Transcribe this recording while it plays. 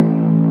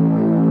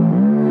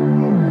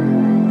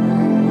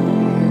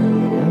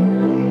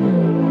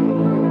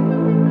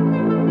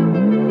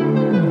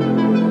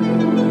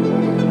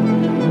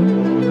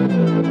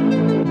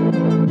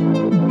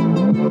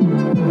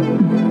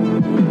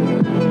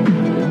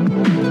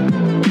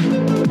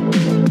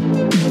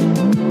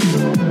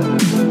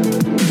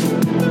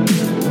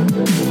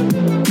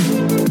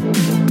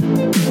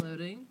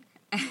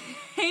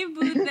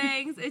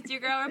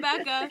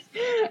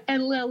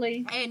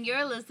Lily. And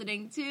you're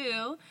listening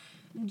to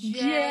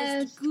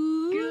Just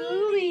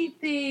Ghouly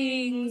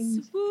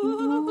Things.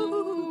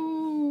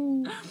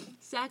 Ooh.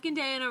 Second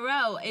day in a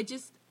row. It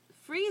just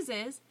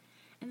freezes,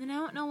 and then I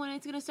don't know when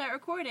it's going to start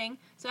recording,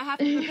 so I have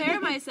to prepare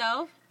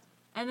myself,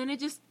 and then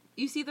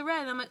you see the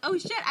red, and I'm like, oh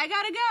shit, I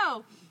gotta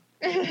go.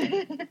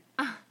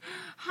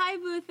 Hi,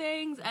 Boo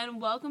Things, and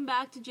welcome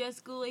back to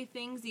Just Ghouly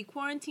Things, the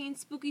Quarantine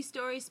Spooky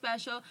Story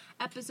Special,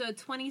 episode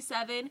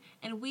 27,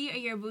 and we are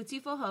your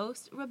beautiful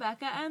hosts,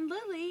 Rebecca and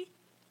Lily.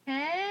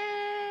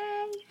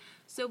 Hey!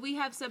 So we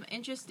have some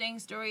interesting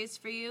stories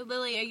for you.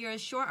 Lily, are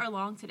yours short or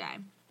long today?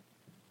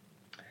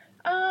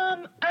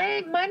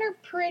 Mine are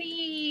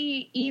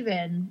pretty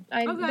even.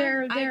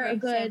 They're a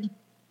good,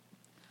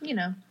 you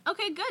know.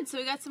 Okay, good. So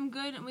we got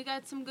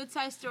some good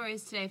sized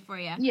stories today for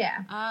you.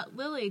 Yeah.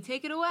 Lily,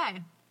 take it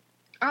away.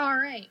 All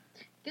right.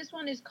 This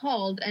one is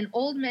called An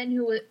old man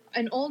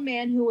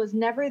who was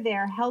never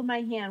there held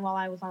my hand while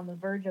I was on the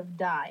verge of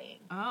dying.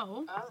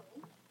 Oh.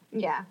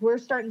 Yeah, we're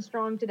starting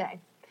strong today.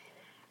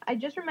 I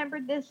just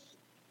remembered this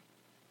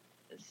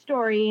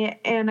story,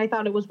 and I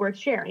thought it was worth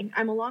sharing.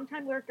 I'm a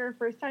long-time lurker,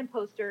 first-time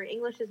poster.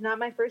 English is not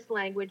my first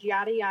language,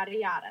 yada, yada,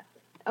 yada.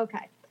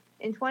 Okay.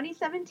 In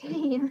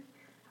 2017,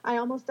 I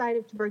almost died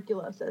of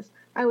tuberculosis.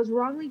 I was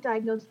wrongly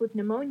diagnosed with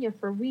pneumonia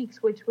for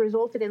weeks, which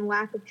resulted in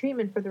lack of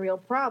treatment for the real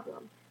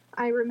problem.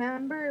 I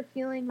remember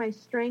feeling my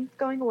strength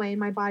going away and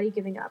my body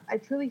giving up. I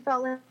truly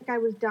felt like I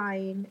was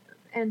dying,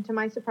 and to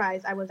my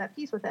surprise, I was at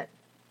peace with it.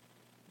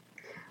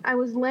 I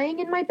was laying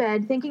in my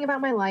bed thinking about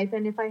my life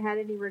and if I had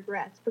any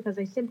regrets, because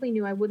I simply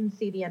knew I wouldn't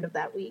see the end of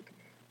that week.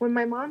 When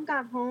my mom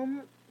got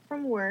home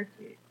from work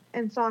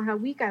and saw how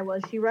weak I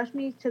was, she rushed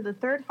me to the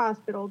 3rd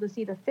hospital to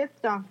see the 5th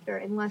doctor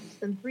in less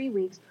than 3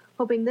 weeks,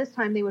 hoping this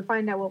time they would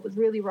find out what was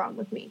really wrong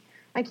with me.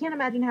 I can't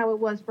imagine how it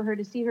was for her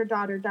to see her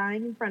daughter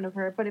dying in front of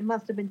her, but it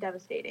must have been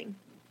devastating.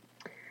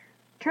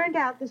 Turned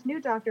out this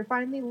new doctor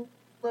finally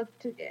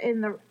looked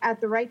at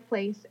the right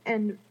place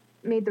and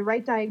made the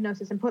right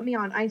diagnosis and put me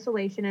on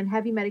isolation and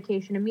heavy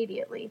medication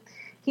immediately.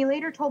 He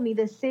later told me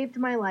this saved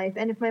my life,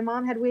 and if my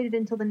mom had waited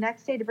until the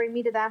next day to bring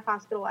me to that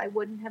hospital, I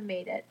wouldn't have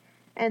made it.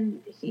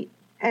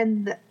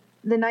 The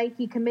night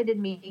he committed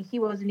me, he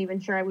wasn't even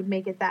sure I would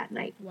make it that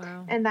night.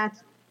 Wow. And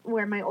that's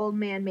where my old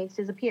man makes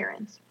his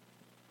appearance.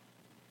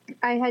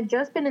 I had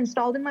just been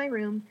installed in my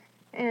room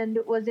and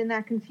was in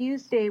that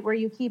confused state where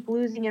you keep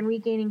losing and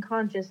regaining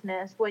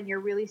consciousness when you're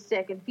really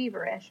sick and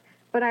feverish.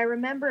 But I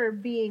remember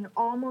being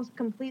almost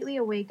completely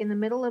awake in the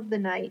middle of the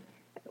night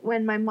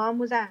when my mom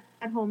was at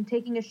home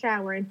taking a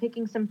shower and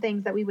picking some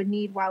things that we would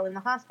need while in the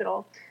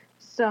hospital.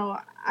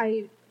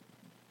 I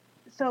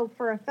know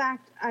for a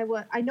fact I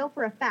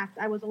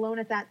was alone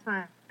at that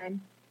time,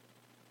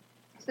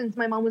 since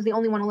my mom was the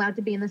only one allowed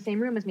to be in the same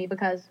room as me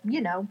because,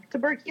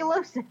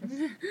 tuberculosis.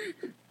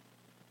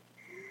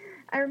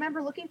 I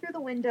remember looking through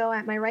the window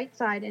at my right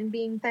side and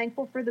being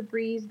thankful for the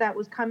breeze that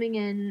was coming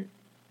in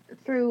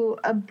through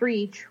a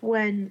breach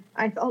when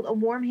I felt a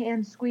warm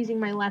hand squeezing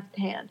my left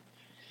hand.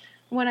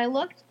 When I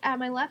looked at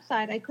my left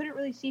side, I couldn't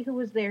really see who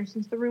was there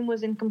since the room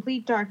was in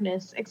complete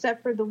darkness,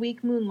 except for the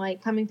weak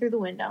moonlight coming through the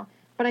window,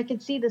 but I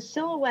could see the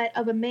silhouette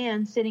of a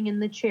man sitting in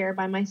the chair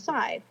by my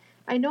side.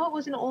 I know it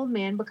was an old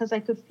man because I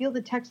could feel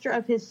the texture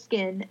of his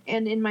skin,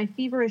 and in my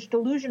feverish,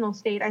 delusional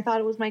state, I thought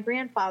it was my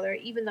grandfather,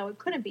 even though it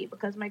couldn't be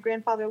because my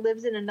grandfather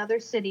lives in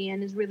another city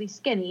and is really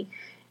skinny,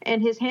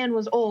 and his hand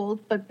was old,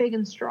 but big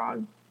and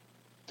strong.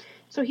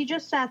 So he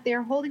just sat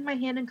there holding my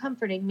hand and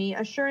comforting me,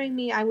 assuring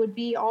me I would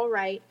be all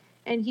right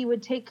and he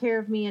would take care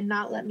of me and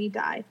not let me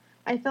die.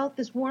 I felt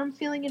this warm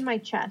feeling in my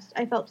chest.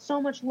 I felt so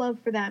much love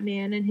for that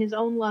man and his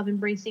own love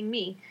embracing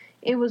me.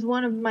 It was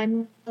one of my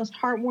most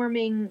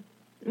heartwarming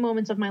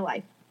moments of my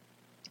life.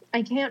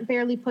 I can't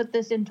barely put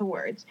this into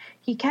words.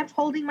 He kept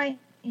holding my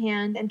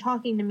hand and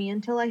talking to me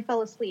until I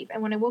fell asleep,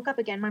 and when I woke up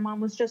again, my mom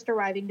was just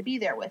arriving to be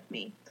there with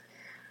me.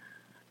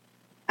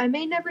 I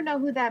may never know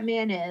who that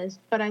man is,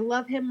 but I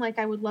love him like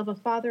I would love a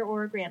father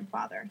or a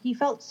grandfather. He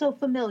felt so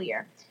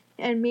familiar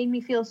and made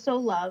me feel so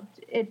loved.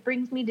 It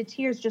brings me to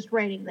tears just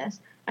writing this.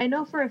 I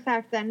know for a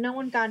fact that no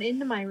one got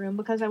into my room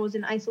because I was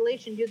in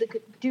isolation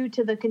due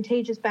to the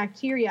contagious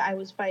bacteria I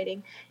was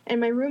fighting,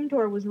 and my room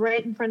door was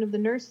right in front of the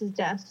nurse's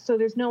desk, so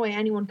there's no way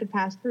anyone could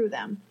pass through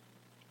them.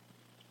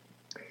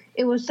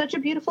 It was such a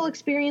beautiful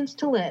experience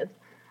to live.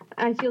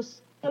 I feel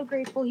so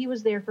grateful he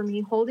was there for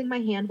me, holding my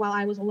hand while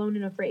I was alone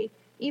and afraid,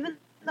 even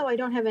though I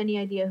don't have any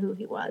idea who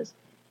he was.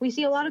 We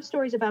see a lot of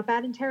stories about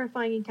bad and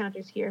terrifying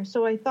encounters here,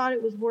 so I thought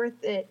it was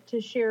worth it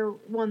to share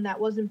one that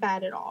wasn't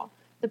bad at all.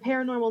 The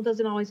paranormal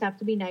doesn't always have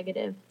to be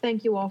negative.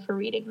 Thank you all for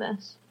reading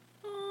this.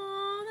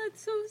 Oh,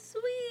 that's so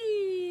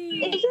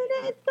sweet. Isn't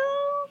it,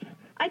 though?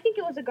 I think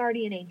it was a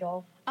guardian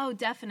angel. Oh,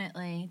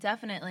 definitely.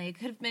 Definitely. It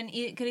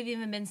could have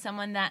even been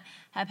someone that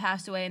had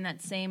passed away in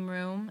that same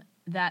room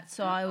that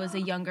saw I was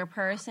a younger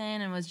person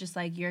and was just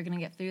like, you're going to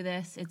get through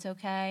this. It's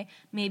okay.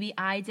 Maybe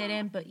I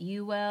didn't, but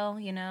you will,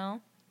 Yeah.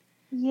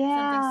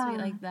 Something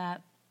sweet like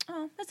that.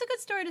 Oh, that's a good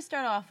story to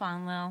start off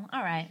on, Lil.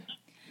 All right.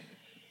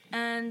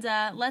 And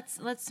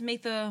let's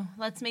make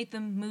the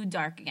mood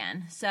dark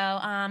again.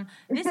 So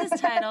this is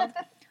titled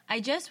 "I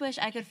Just Wish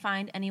I Could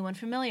Find Anyone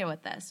Familiar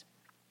with This."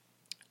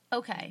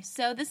 Okay,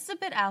 so this is a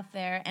bit out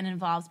there and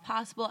involves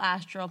possible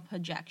astral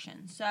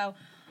projection. So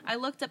I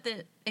looked up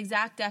the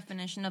exact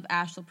definition of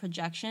astral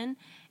projection,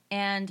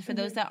 and for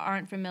those that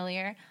aren't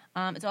familiar,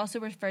 it's also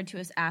referred to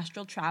as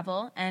astral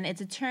travel, and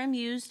it's a term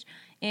used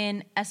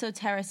in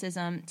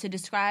esotericism to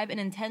describe an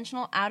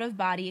intentional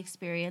out-of-body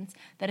experience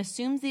that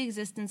assumes the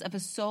existence of a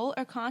soul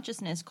or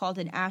consciousness called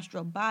an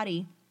astral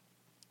body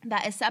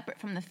that is separate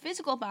from the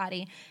physical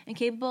body and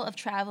capable of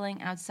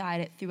traveling outside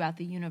it throughout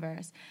the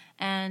universe.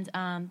 And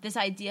this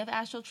idea of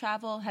astral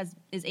travel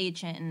is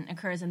ancient and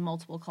occurs in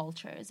multiple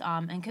cultures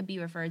and could be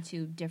referred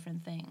to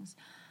different things.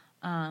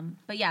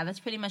 But yeah, that's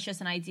pretty much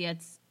just an idea.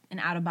 It's an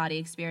out-of-body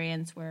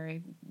experience where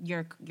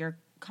your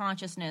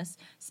consciousness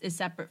is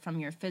separate from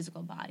your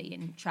physical body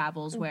and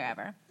travels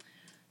wherever.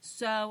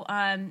 So,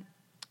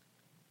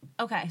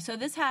 okay, so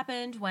this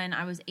happened when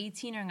I was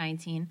 18 or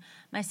 19.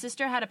 My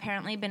sister had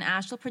apparently been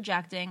astral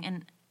projecting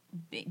and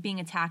being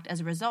attacked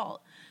as a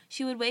result.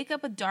 She would wake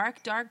up with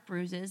dark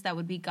bruises that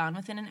would be gone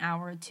within an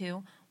hour or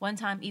two, one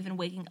time even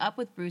waking up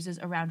with bruises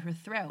around her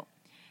throat.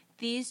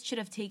 These should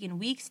have taken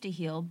weeks to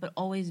heal, but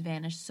always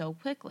vanished so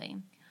quickly.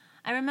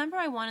 I remember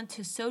I wanted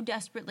to so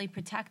desperately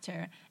protect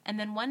her, and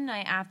then one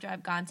night after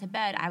I've gone to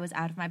bed, I was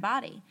out of my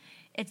body.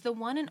 It's the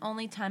one and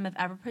only time I've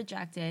ever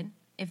projected,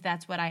 if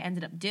that's what I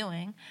ended up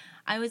doing.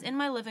 I was in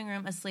my living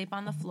room asleep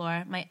on the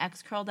floor, my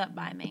ex curled up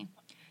by me.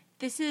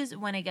 This is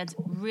when it gets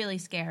really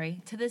scary.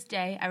 To this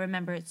day, I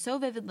remember it so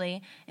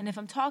vividly, and if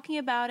I'm talking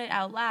about it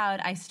out loud,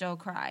 I still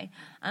cry.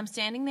 I'm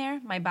standing there,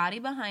 my body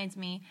behind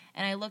me,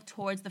 and I look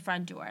towards the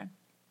front door.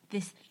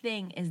 This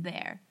thing is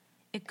there.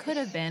 It could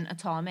have been a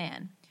tall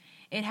man.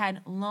 It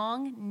had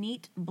long,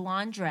 neat,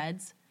 blonde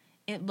dreads.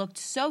 It looked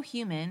so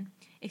human,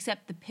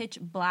 except the pitch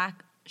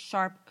black,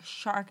 sharp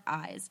shark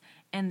eyes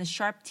and the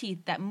sharp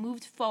teeth that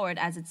moved forward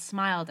as it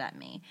smiled at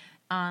me.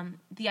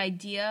 The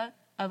idea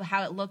of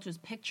how it looked was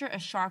picture a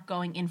shark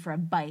going in for a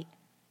bite.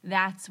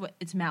 That's what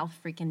its mouth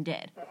freaking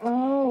did.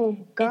 Oh,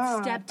 God.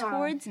 It stepped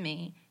towards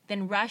me,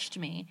 then rushed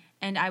me,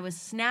 and I was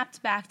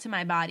snapped back to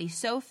my body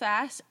so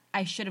fast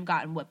I should have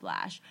gotten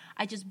whiplash.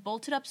 I just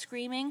bolted up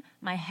screaming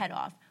my head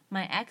off.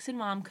 My ex and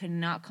mom could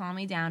not calm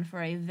me down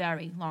for a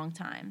very long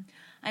time.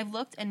 I've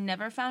looked and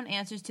never found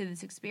answers to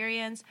this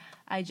experience.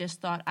 I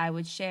just thought I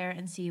would share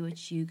and see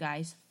what you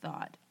guys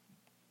thought.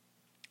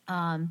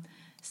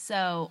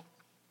 So,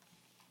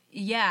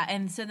 yeah,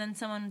 and so then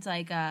someone's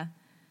like, there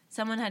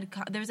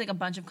was like a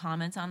bunch of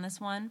comments on this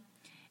one,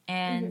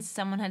 and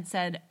someone had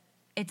said,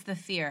 "It's the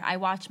fear. I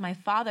watched my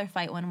father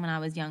fight one when I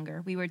was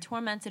younger. We were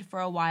tormented for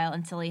a while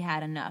until he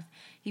had enough.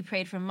 He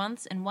prayed for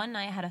months, and one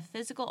night had a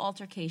physical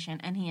altercation,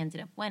 and he ended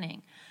up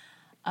winning.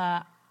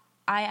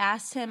 I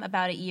asked him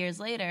about it years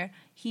later.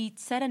 He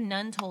said a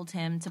nun told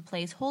him to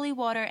place holy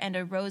water and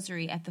a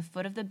rosary at the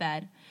foot of the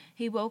bed.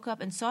 He woke up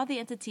and saw the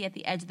entity at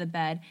the edge of the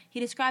bed. He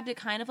described it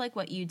kind of like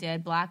what you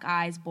did, black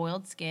eyes,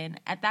 boiled skin.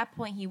 At that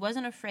point, he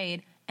wasn't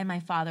afraid, and my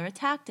father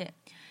attacked it.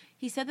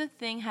 He said the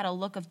thing had a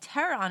look of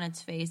terror on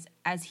its face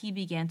as he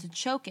began to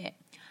choke it.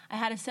 I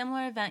had a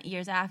similar event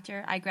years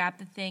after. I grabbed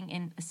the thing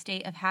in a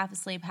state of half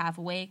asleep, half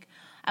awake.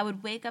 I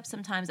would wake up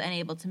sometimes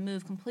unable to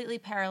move, completely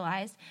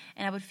paralyzed,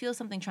 and I would feel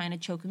something trying to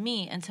choke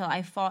me until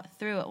I fought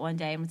through it one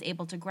day and was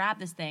able to grab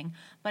this thing,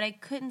 but I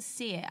couldn't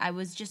see it. I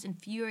was just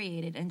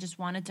infuriated and just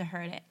wanted to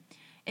hurt it.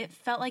 It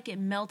felt like it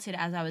melted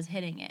as I was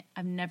hitting it.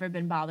 I've never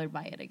been bothered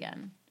by it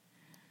again."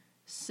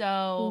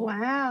 So,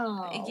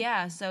 Wow.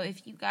 yeah, so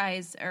if you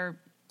guys are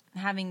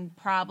having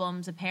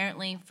problems,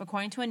 apparently,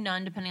 according to a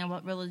nun, depending on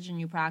what religion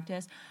you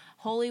practice,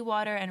 holy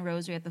water and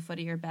rosary at the foot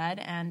of your bed,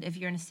 and if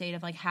you're in a state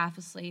of like half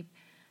asleep,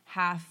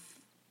 half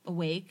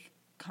awake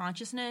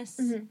consciousness,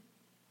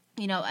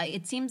 you know,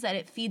 it seems that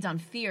it feeds on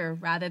fear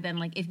rather than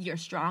like if you're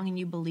strong and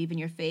you believe in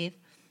your faith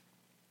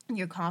and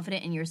you're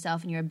confident in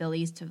yourself and your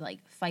abilities to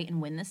like fight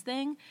and win this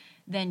thing,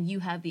 then you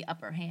have the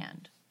upper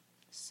hand.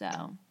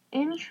 So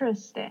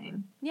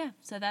Interesting. yeah,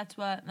 so that's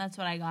what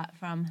I got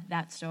from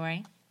that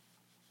story.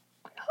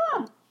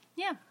 Huh.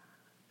 Yeah.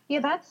 Yeah,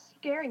 that's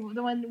scary.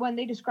 When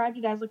they described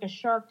it as like a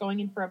shark going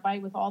in for a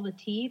bite with all the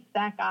teeth,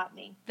 that got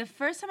me. The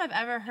first time I've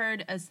ever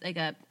heard as like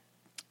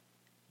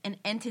an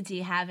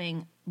entity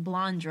having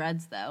blonde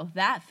dreads, though,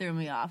 that threw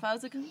me off. I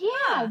was like,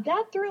 Yeah,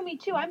 that threw me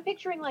too. I'm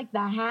picturing like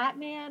the Hat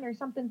Man or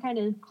something kind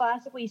of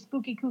classically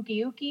spooky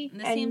kooky ooky.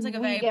 This seems like a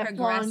very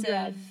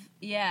progressive.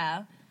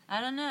 Yeah,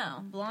 I don't know,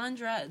 blonde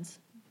dreads.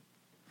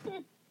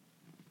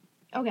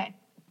 Okay.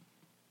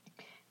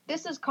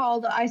 This is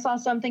called I Saw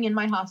Something in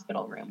My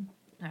Hospital Room.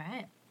 All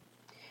right.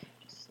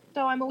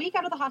 So I'm a week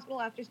out of the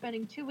hospital after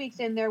spending 2 weeks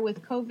in there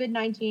with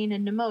COVID-19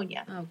 and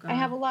pneumonia. Oh, God. I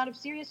have a lot of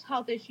serious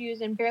health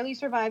issues and barely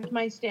survived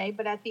my stay,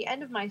 but at the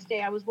end of my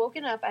stay, I was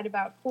woken up at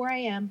about 4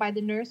 a.m. by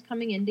the nurse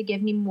coming in to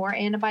give me more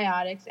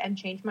antibiotics and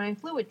change my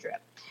fluid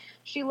drip.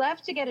 She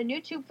left to get a new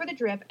tube for the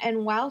drip,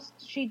 and whilst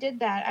she did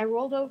that, I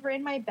rolled over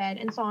in my bed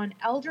and saw an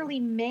elderly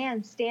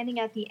man standing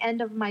at the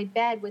end of my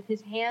bed with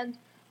his hand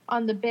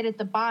on the bit at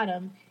the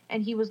bottom,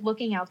 and he was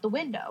looking out the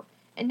window.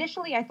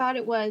 Initially, I thought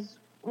it was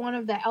one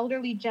of the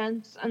elderly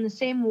gents on the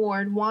same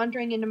ward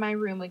wandering into my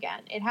room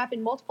again. It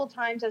happened multiple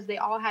times as they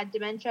all had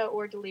dementia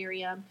or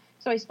delirium.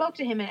 So I spoke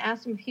to him and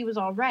asked him if he was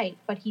all right,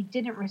 but he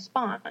didn't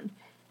respond.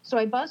 So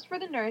I buzzed for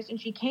the nurse,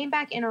 and she came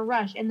back in a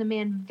rush, and the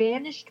man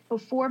vanished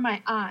before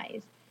my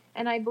eyes.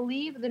 And I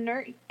believe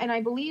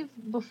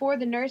before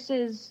the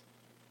nurses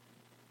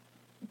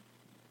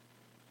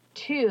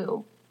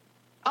too.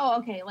 Oh,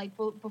 okay, like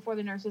before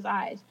the nurse's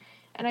eyes.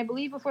 And I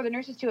believe before the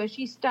nurses too, as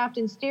she stopped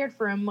and stared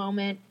for a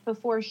moment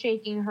before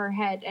shaking her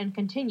head and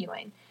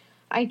continuing.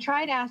 I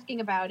tried asking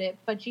about it,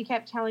 but she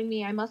kept telling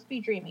me I must be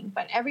dreaming.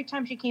 But every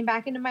time she came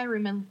back into my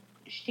room and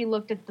she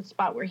looked at the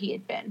spot where he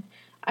had been.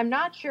 I'm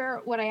not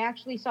sure what I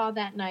actually saw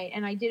that night,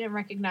 and I didn't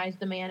recognize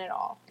the man at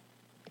all.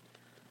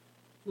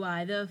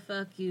 Why the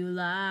fuck you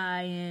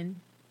lying?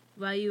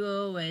 Why you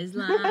always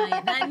lying?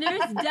 That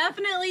nurse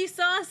definitely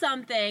saw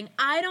something.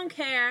 I don't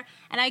care.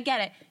 And I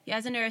get it. You,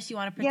 as a nurse, you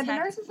want to protect. Yeah,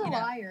 the nurse is a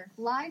liar.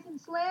 Lies and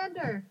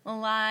slander.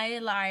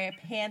 Liar,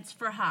 pants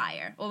for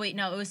hire. Oh, wait,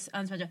 no, it was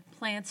on SpongeBob.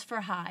 Plants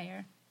for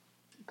hire.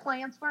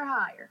 Plants for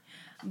hire.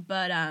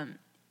 But,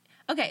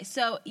 okay,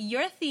 so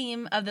your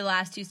theme of the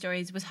last two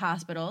stories was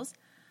hospitals.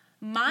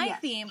 My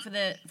theme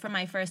for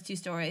my first two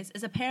stories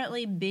is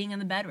apparently being in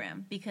the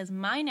bedroom, because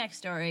my next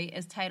story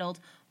is titled,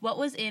 What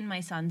Was in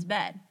My Son's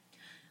Bed?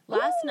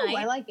 Last night,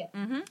 I like it.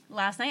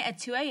 Last night at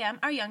 2 a.m.,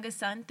 our youngest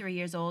son, 3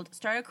 years old,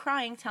 started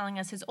crying, telling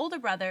us his older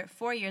brother,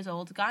 4 years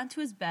old, got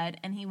into his bed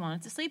and he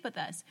wanted to sleep with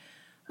us.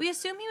 We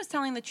assumed he was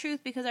telling the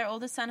truth because our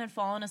oldest son had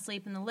fallen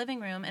asleep in the living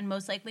room and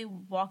most likely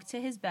walked to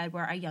his bed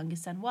where our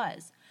youngest son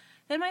was.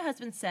 Then my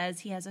husband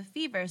says he has a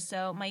fever,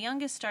 so my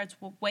youngest starts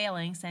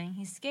wailing, saying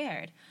he's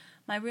scared.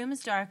 My room is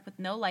dark with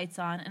no lights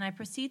on, and I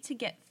proceed to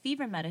get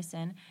fever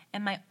medicine,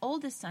 and my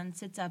oldest son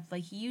sits up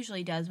like he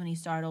usually does when he's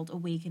startled,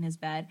 awake in his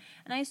bed,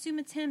 and I assume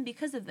it's him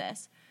because of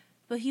this.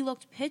 But he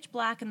looked pitch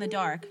black in the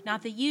dark,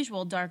 not the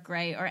usual dark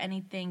gray or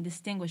anything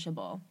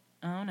distinguishable.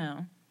 Oh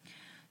no.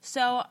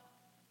 So,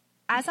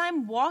 as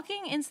I'm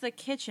walking into the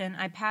kitchen,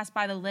 I pass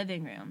by the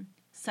living room.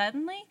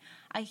 Suddenly,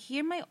 I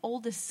hear my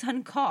oldest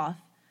son cough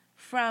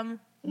from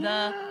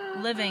the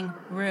living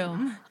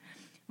room.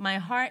 My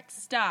heart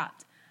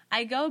stopped.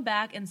 I go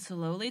back and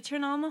slowly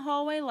turn on the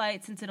hallway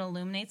light since it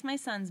illuminates my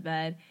son's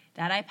bed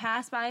that I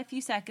passed by a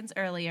few seconds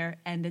earlier,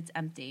 and it's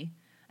empty.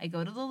 I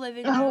go to the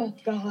living room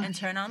and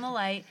turn on the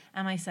light,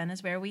 and my son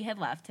is where we had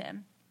left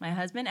him. My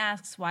husband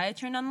asks why I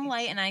turned on the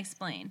light, and I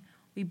explain.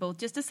 We both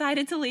just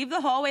decided to leave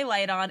the hallway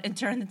light on and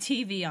turn the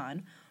TV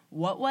on.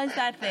 What was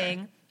that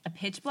thing? A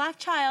pitch-black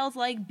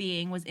childlike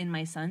being was in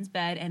my son's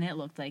bed, and it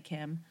looked like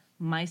him.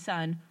 My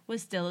son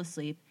was still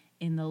asleep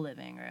in the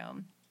living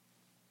room.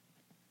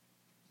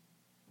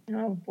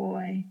 Oh,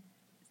 boy.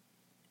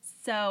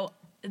 So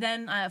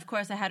then, of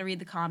course, I had to read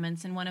the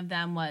comments, and one of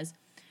them was,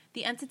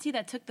 the entity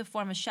that took the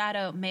form of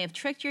Shadow may have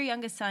tricked your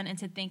youngest son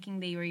into thinking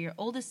they were your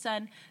oldest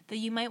son, though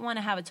you might want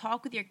to have a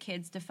talk with your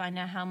kids to find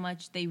out how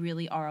much they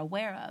really are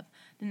aware of.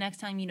 The next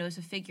time you notice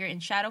a figure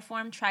in shadow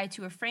form, try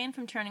to refrain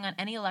from turning on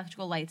any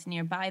electrical lights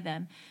nearby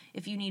them.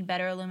 If you need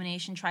better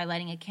illumination, try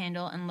lighting a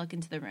candle and look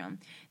into the room.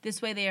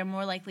 This way they are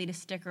more likely to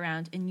stick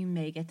around, and you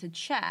may get to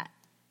chat.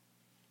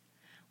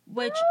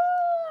 Which...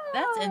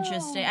 That's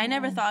interesting. I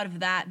never thought of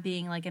that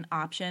being like an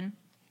option.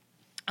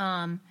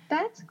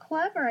 That's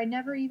clever. I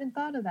never even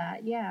thought of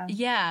that. Yeah.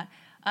 Yeah.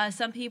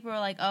 Some people are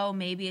like, oh,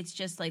 maybe it's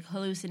just like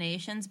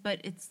hallucinations,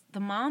 but it's the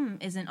mom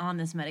isn't on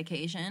this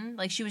medication.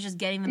 Like she was just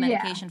getting the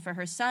medication for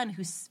her son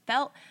who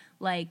felt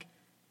like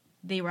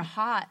they were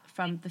hot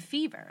from the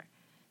fever.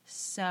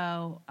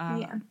 So,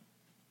 I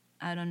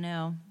don't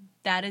know.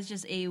 That is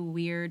just a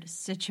weird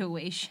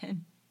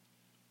situation.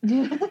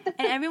 And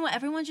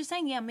everyone's just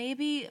saying, yeah,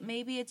 maybe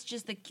it's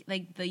just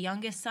the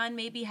youngest son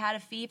maybe had a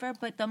fever,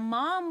 but the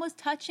mom was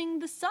touching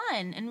the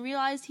son and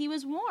realized he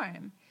was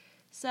warm.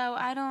 So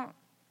I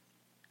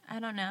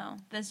don't know.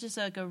 That's just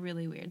like a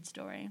really weird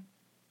story.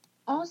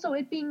 Also,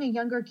 it being a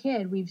younger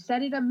kid, we've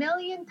said it a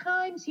million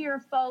times here,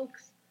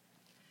 folks.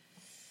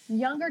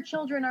 Younger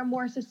children are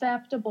more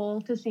susceptible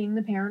to seeing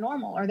the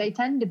paranormal, or they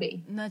tend to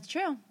be. That's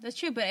true.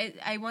 But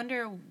I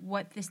wonder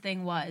what this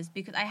thing was,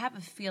 because I have a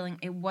feeling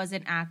it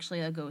wasn't actually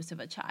a ghost of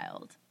a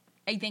child.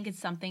 I think it's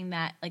something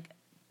that, like,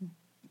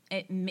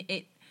 it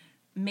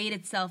made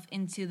itself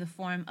into the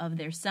form of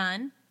their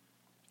son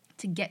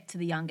to get to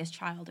the youngest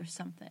child or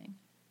something.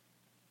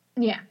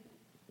 Yeah.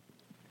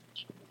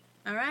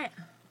 All right.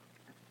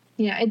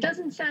 Yeah, it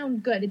doesn't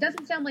sound good. It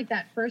doesn't sound like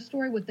that first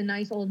story with the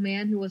nice old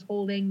man who was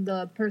holding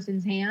the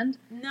person's hand.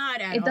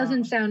 Not at all. It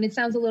doesn't sound, it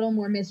sounds a little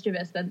more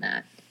mischievous than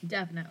that.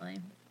 Definitely.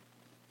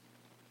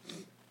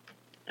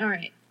 All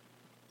right.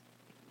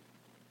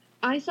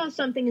 I saw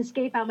something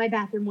escape out my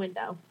bathroom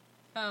window.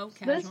 Oh,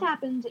 okay. So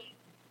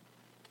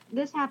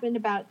this happened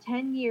about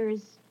 10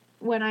 years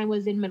when I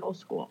was in middle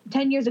school.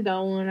 10 years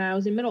ago when I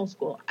was in middle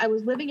school. I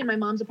was living in my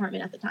mom's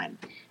apartment at the time.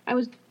 I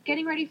was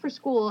getting ready for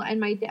school,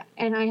 and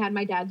I had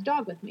my dad's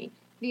dog with me.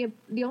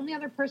 The only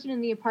other person in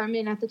the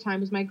apartment at the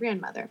time was my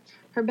grandmother.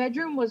 Her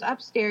bedroom was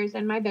upstairs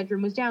and my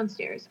bedroom was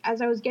downstairs.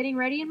 As I was getting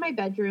ready in my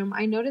bedroom,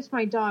 I noticed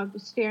my dog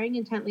was staring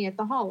intently at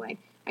the hallway.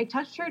 I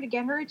touched her to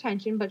get her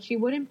attention, but she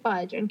wouldn't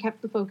budge and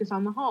kept the focus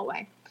on the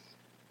hallway.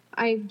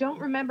 I don't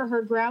remember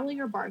her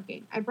growling or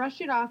barking. I brushed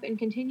it off and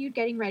continued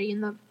getting ready in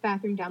the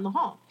bathroom down the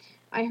hall.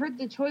 I heard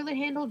the toilet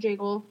handle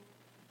jiggle,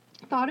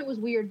 thought it was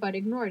weird, but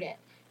ignored it.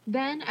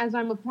 Then, as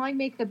I'm applying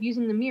makeup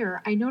using the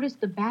mirror, I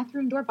noticed the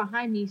bathroom door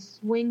behind me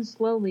swing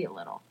slowly a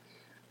little.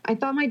 I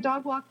thought my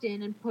dog walked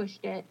in and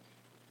pushed it.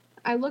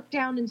 I looked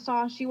down and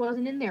saw she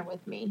wasn't in there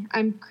with me.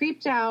 I'm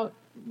creeped out,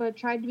 but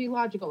tried to be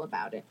logical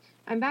about it.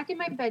 I'm back in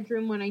my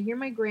bedroom when I hear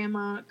my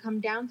grandma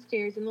come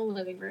downstairs in the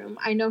living room.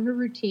 I know her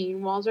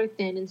routine. Walls are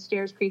thin and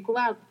stairs creak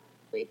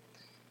loudly.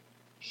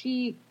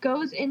 She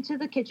goes into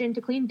the kitchen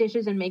to clean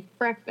dishes and make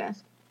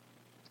breakfast.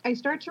 I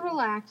start to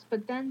relax,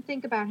 but then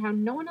think about how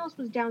no one else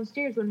was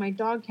downstairs when my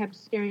dog kept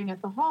staring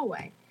at the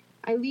hallway.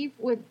 I leave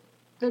with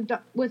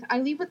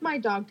my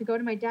dog to go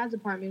to my dad's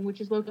apartment, which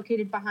is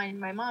located behind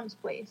my mom's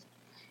place.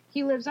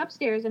 He lives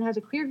upstairs and has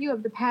a clear view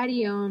of the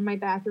patio and my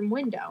bathroom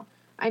window.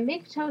 I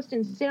make toast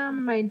and sit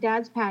on my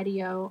dad's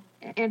patio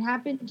and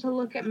happened to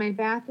look at my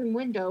bathroom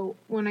window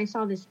when I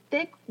saw this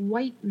thick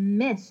white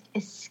mist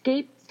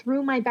escape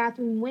through my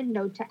bathroom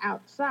window to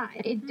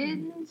outside. It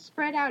didn't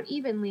spread out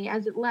evenly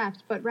as it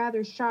left, but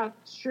rather shot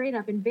straight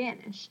up and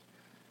vanished.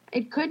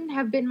 It couldn't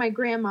have been my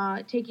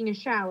grandma taking a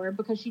shower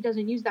because she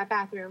doesn't use that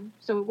bathroom,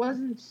 so it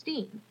wasn't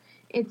steam.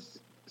 It's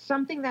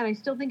something that I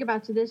still think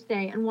about to this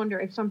day and wonder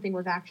if something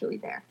was actually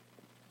there.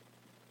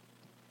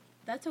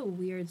 That's a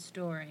weird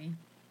story.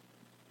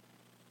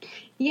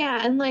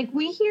 Yeah, and like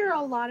we hear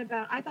a lot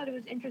about, I thought it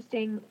was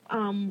interesting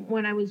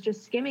when I was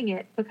just skimming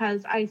it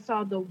because I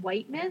saw the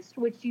white mist,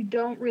 which you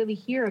don't really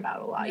hear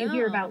about a lot. No. You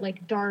hear about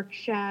like dark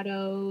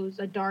shadows,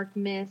 a dark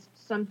mist,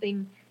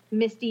 something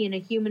misty in a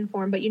human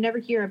form, but you never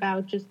hear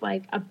about just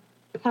like a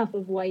puff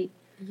of white,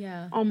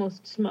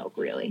 almost smoke,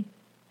 really.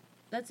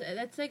 That's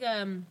like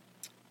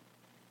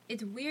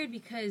it's weird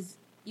because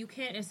you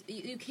can't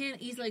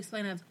easily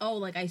explain it as, oh,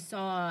 like I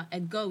saw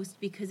a ghost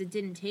because it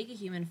didn't take a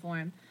human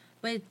form.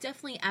 But it's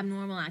definitely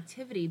abnormal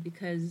activity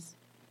because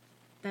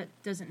that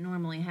doesn't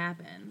normally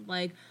happen.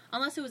 Like,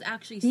 unless it was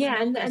actually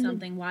smoke or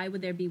something, why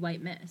would there be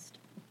white mist?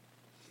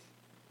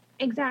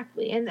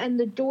 Exactly. And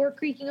the door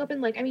creaking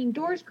open, like, I mean,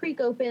 doors creak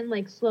open,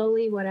 like,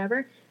 slowly,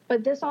 whatever.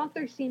 But this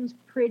author seems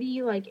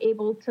pretty, like,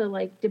 able to,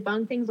 like,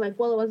 debunk things like,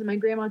 well, it wasn't my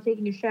grandma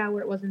taking a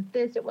shower, it wasn't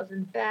this, it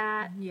wasn't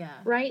that. Yeah.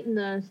 Right? And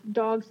the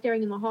dog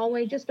staring in the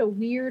hallway. Just a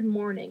weird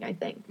morning, I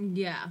think.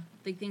 Yeah.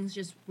 Like, things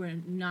just were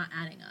not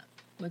adding up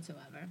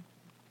whatsoever.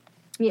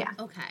 Yeah.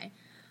 Okay.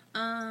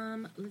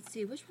 Let's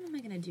see. Which one am I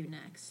going to do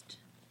next?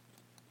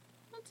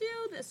 I'll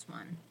do this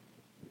one.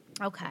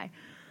 Okay.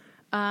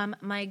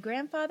 My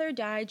grandfather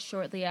died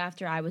shortly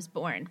after I was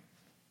born.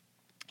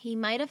 He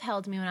might have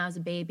held me when I was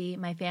a baby.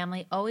 My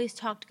family always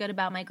talked good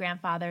about my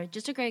grandfather.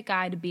 Just a great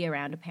guy to be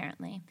around,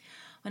 apparently.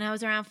 When I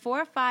was around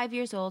 4 or 5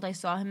 years old, I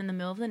saw him in the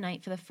middle of the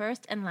night for the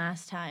first and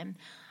last time.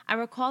 I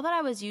recall that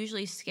I was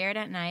usually scared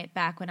at night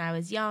back when I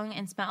was young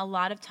and spent a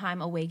lot of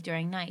time awake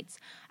during nights.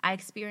 I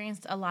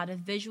experienced a lot of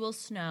visual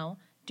snow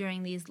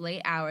during these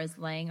late hours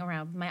laying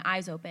around with my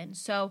eyes open.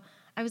 So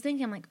I was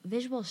thinking, like,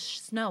 visual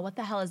snow, what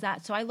the hell is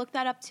that? So I looked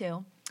that up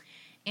too.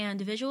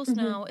 And visual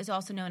snow is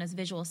also known as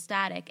visual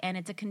static, and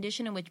it's a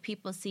condition in which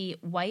people see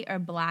white or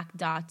black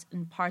dots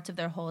in parts of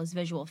their whole as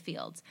visual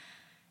fields.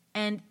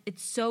 And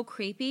it's so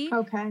creepy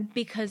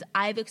because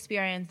I've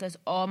experienced this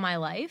all my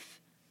life.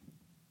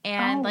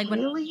 And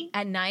really?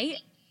 At night,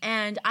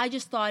 and I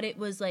just thought it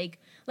was like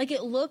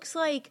it looks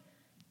like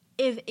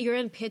if you're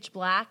in pitch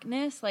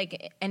blackness,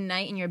 like at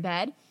night in your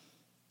bed,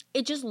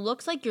 it just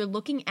looks like you're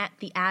looking at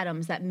the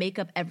atoms that make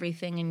up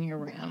everything in your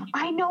room.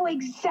 I know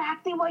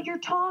exactly what you're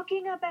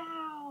talking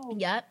about.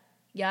 Yep.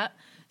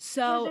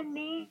 So there's a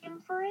name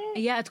for it?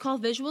 Yeah, it's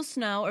called visual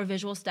snow or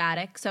visual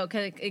static. So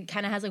it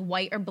kind of has like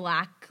white or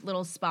black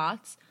little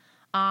spots.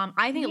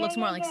 I think it looks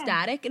more like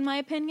static in my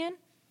opinion,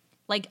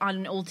 like on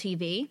an old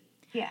TV.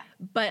 Yeah.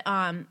 But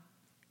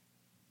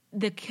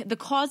the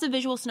cause of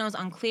visual snow is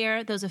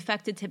unclear. Those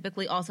affected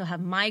typically also have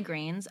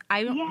migraines.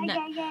 I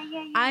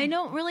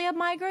don't really have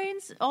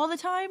migraines all the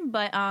time,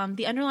 but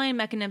the underlying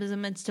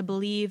mechanism is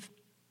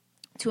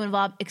to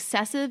involve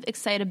excessive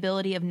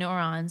excitability of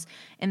neurons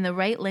in the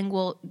right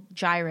lingual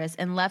gyrus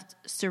and left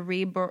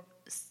cerebellar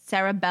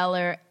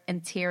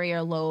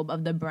anterior lobe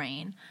of the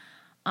brain.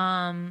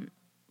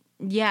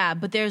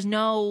 But there's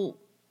no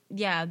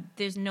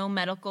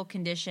medical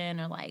condition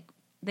or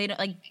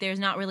there's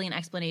not really an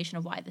explanation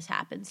of why this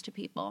happens to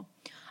people.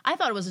 I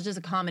thought it was just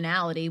a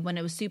commonality when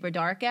it was super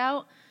dark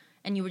out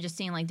and you were just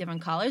seeing like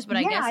different colors, but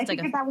I guess it's I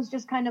that was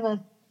just kind of a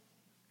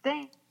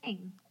thing.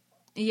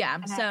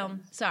 Yeah, so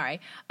sorry.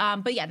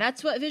 But yeah,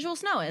 that's what visual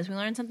snow is. We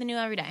learn something new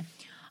every day.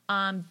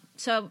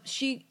 So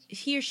he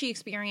or she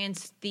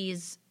experienced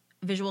these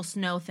visual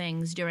snow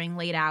things during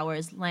late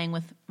hours, laying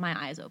with my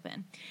eyes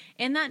open.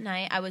 In that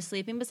night, I was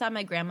sleeping beside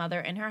my grandmother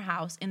in her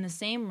house in the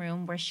same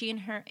room where she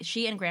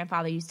and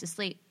grandfather used to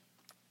sleep.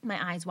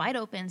 my eyes wide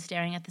open,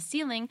 staring at the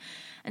ceiling,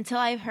 until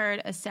I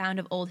heard a sound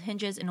of old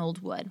hinges and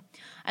old wood.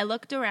 I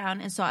looked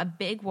around and saw a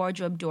big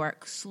wardrobe door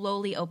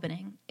slowly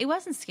opening. It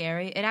wasn't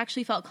scary. It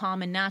actually felt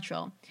calm and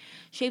natural.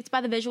 Shaped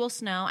by the visual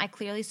snow, I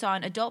clearly saw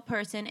an adult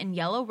person in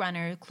yellow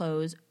runner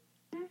clothes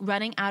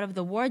running out of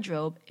the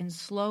wardrobe in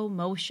slow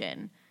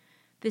motion.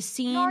 The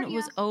scene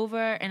was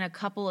over in a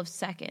couple of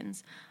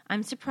seconds.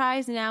 I'm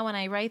surprised now when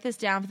I write this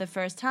down for the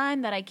first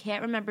time that I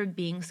can't remember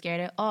being scared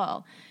at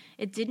all.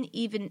 It didn't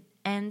even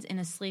end in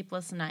a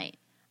sleepless night.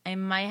 I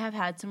might have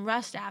had some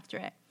rest after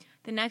it.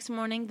 The next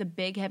morning, the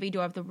big, heavy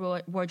door of the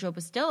wardrobe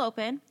was still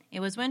open. It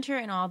was winter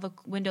and all the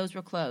windows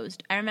were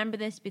closed. I remember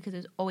this because it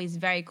was always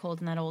very cold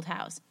in that old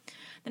house.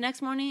 The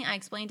next morning, I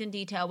explained in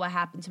detail what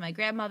happened to my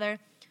grandmother.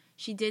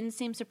 She didn't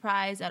seem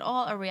surprised at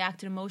all or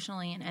reacted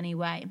emotionally in any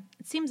way.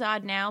 It seems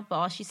odd now, but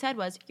all she said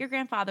was, "Your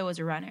grandfather was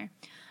a runner."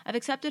 I've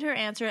accepted her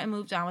answer and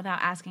moved on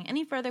without asking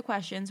any further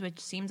questions, which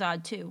seems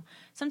odd too.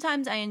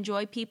 Sometimes I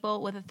enjoy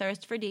people with a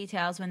thirst for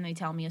details when they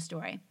tell me a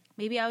story.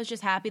 Maybe I was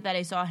just happy that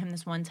I saw him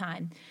this one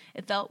time.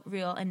 It felt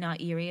real and not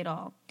eerie at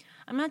all.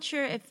 I'm not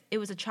sure if it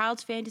was a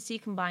child's fantasy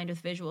combined with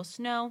visual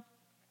snow.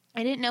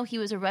 I didn't know he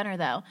was a runner,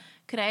 though.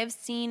 Could I have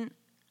seen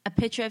a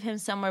picture of him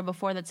somewhere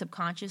before that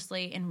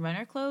subconsciously in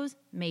runner clothes?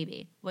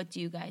 Maybe. What do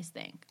you guys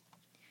think?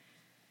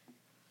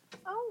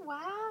 Oh,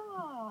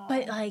 wow.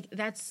 But, like,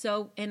 that's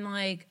so, and,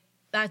 like,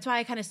 that's why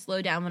I kind of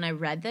slowed down when I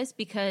read this,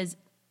 because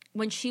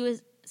when she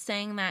was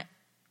saying that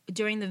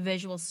during the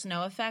visual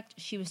snow effect,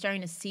 she was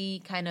starting to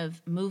see kind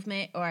of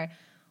movement or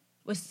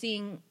was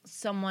seeing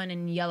someone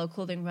in yellow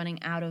clothing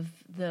running out of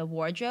the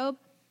wardrobe.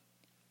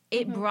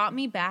 It brought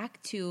me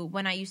back to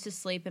when I used to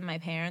sleep in my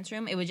parents'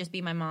 room. It would just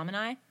be my mom and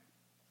I.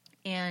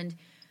 And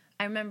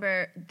I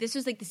remember this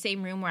was like the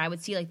same room where I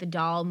would see like the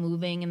doll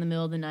moving in the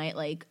middle of the night,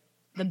 like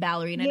the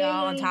ballerina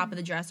doll on top of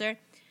the dresser.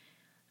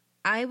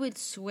 I would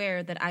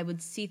swear that I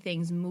would see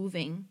things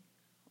moving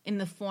in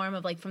the form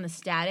of like from the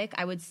static.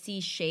 I would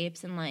see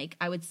shapes and like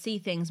I would see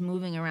things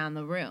moving around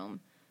the room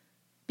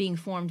being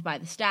formed by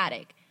the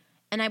static.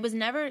 And I was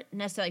never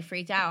necessarily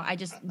freaked out. I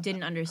just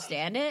didn't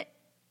understand it.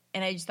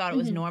 And I just thought it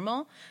was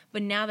normal.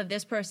 But now that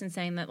this person's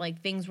saying that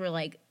like things were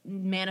like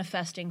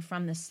manifesting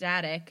from the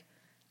static,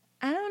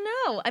 I don't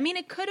know. I mean,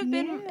 it could have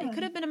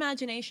been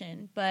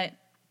imagination, but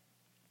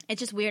it's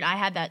just weird. I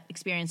had that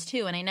experience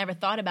too, and I never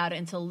thought about it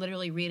until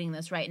literally reading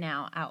this right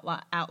now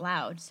out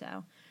loud.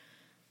 So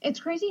it's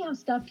crazy how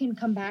stuff can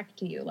come back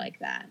to you like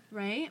that,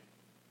 right?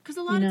 Because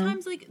a lot of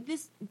times, like,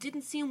 this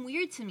didn't seem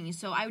weird to me,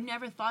 so I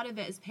never thought of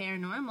it as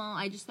paranormal.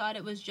 I just thought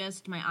it was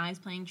just my eyes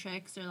playing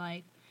tricks, or like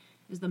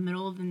it was the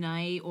middle of the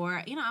night,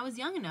 or I was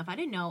young enough. I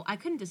didn't know. I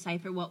couldn't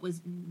decipher what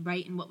was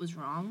right and what was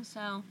wrong,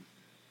 so.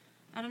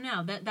 I don't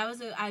know.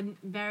 I'm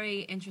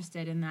very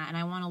interested in that, and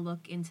I want to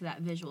look into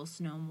that visual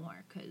snow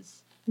more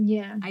because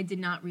I did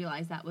not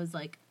realize that was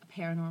like a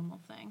paranormal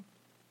thing.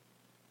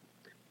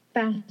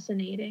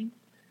 Fascinating.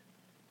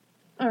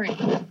 All right.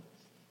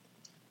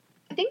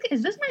 I think,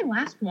 is this my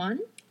last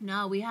one?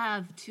 No, we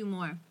have two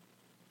more.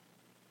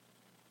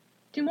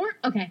 Two more?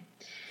 Okay.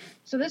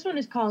 So this one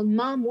is called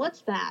Mom,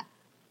 What's That?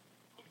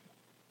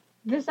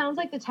 This sounds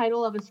like the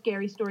title of a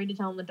scary story to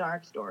tell in the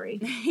dark story.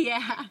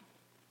 Yeah.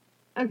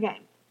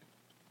 Okay.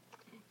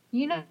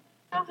 You know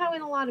how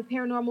in a lot of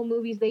paranormal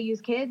movies they use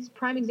kids?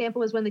 Prime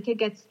example is when the kid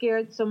gets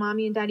scared, so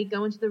mommy and daddy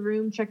go into the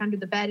room, check under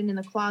the bed and in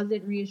the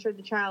closet, and reassure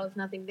the child there's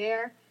nothing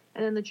there.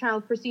 And then the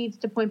child proceeds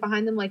to point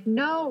behind them like,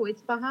 no,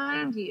 it's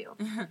behind you.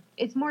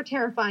 It's more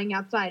terrifying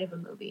outside of a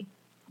movie.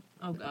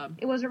 Oh, God.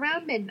 It was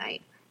around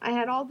midnight. I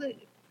had all the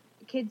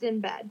kids in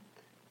bed.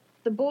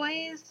 The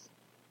boys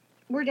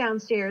were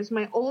downstairs.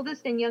 My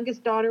oldest and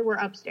youngest daughter were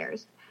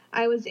upstairs.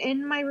 I was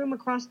in my room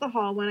across the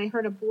hall when I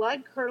heard a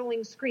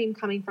blood-curdling scream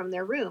coming from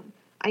their room.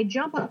 I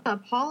jump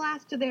up, haul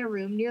ass to their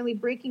room, nearly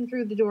breaking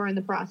through the door in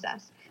the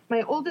process.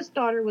 My oldest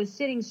daughter was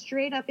sitting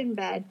straight up in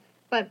bed,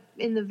 but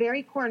in the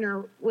very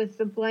corner with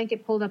the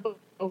blanket pulled up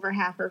over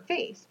half her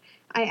face.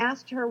 I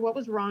asked her what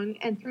was wrong,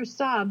 and through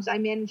sobs, I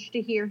managed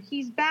to hear,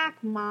 "He's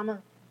back,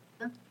 Mama."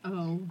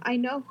 Oh. I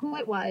know who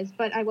it was,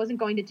 but I wasn't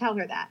going to tell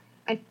her that.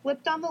 I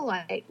flipped on the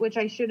light, which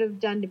I should have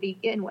done to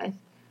begin with.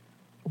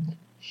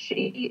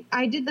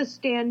 I did the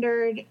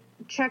standard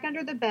check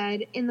under the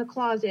bed, in the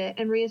closet,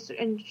 and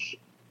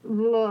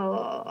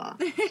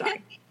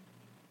sorry.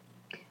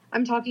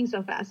 I'm talking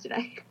so fast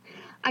today.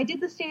 I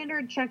did the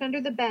standard check under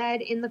the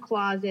bed, in the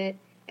closet,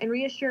 and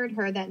reassured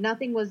her that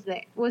nothing was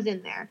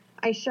in there.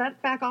 I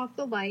shut back off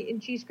the light,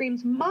 and she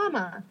screams,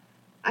 "Mama!"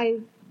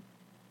 I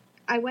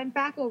went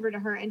back over to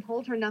her and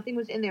told her nothing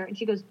was in there, and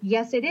she goes,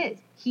 "Yes, it is.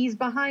 He's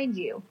behind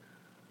you."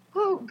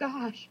 Oh,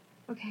 gosh.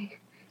 Okay.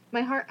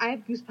 My heart, I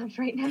have goosebumps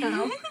right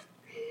now.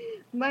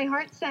 My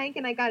heart sank,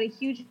 and I got a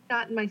huge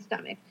knot in my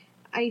stomach.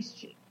 I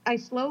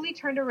slowly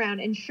turned around,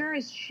 and sure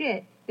as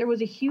shit, there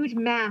was a huge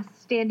mass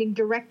standing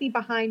directly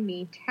behind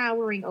me,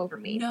 towering over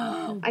me.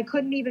 No. I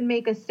couldn't even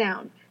make a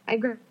sound. I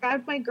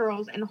grabbed my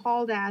girls and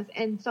hauled ass,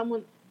 and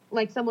someone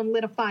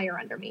lit a fire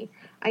under me.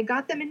 I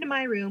got them into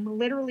my room,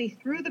 literally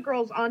threw the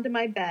girls onto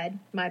my bed,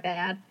 my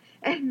bad,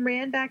 and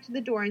ran back to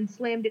the door and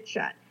slammed it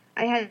shut.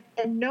 I had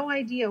no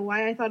idea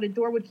why I thought a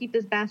door would keep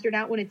this bastard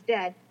out when it's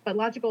dead, but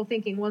logical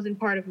thinking wasn't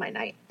part of my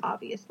night,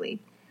 obviously.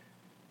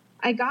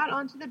 I got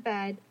onto the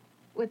bed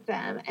with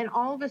them, and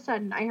all of a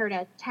sudden I heard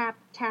a tap,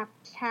 tap,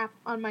 tap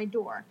on my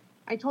door.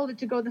 I told it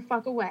to go the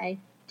fuck away.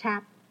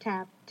 Tap,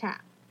 tap,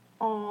 tap.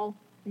 All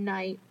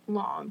night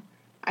long.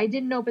 I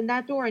didn't open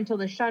that door until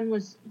the sun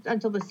was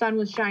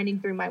shining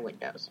through my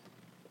windows.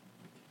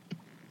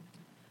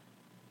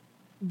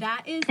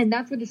 And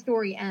that's where the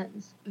story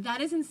ends.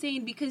 That is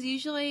insane, because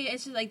usually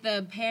it's just like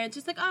the parents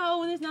just like,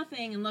 oh, there's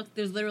nothing, and look,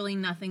 there's literally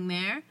nothing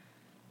there.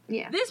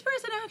 Yeah. This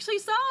person actually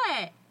saw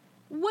it.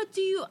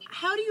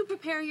 How do you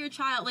prepare your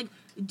child? Like,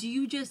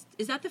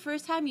 is that the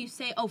first time you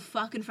say, oh,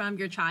 fuck, in front of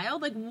your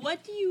child? Like,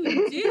 what do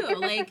you do?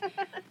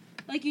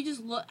 like you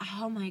just look,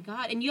 oh my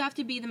God. And you have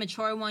to be the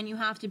mature one. You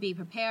have to be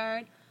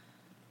prepared.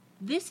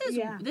 This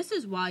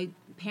is why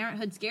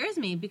parenthood scares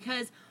me,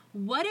 because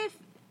what if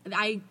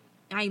I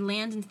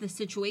land into the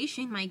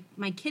situation,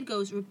 my kid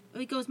goes,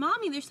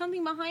 Mommy, there's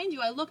something behind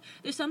you. I look,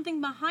 there's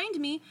something behind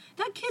me.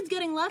 That kid's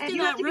getting left in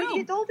that room. And you have to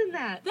be adult in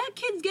that. That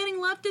kid's getting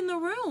left in the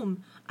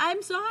room.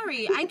 I'm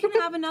sorry. I can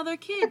have another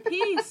kid.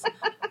 Peace.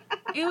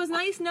 It was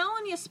nice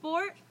knowing you,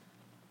 sport.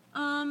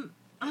 Oh,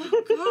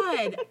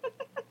 God.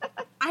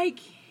 I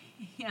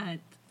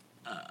can't.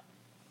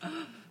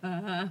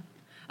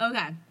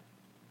 Okay.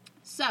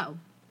 So,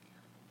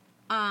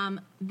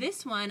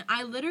 this one,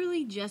 I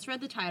literally just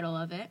read the title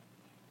of it.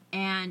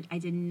 And I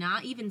did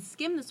not even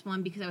skim this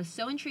one because I was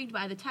so intrigued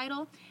by the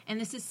title. And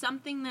this is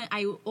something that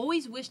I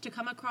always wish to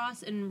come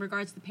across in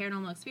regards to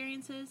paranormal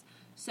experiences.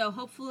 So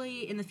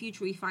hopefully in the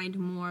future we find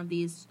more of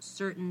these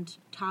certain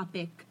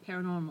topic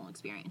paranormal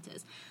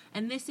experiences.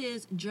 And this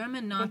is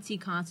German Nazi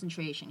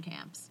concentration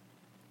camps.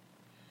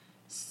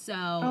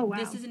 So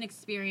This is an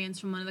experience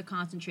from one of the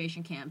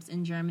concentration camps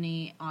in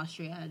Germany,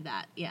 Austria,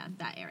 that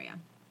area.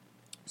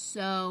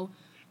 So...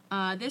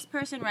 this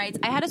person writes,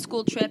 I had a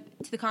school trip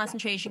to the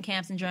concentration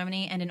camps in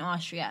Germany and in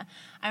Austria.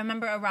 I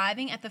remember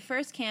arriving at the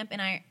first camp in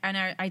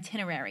our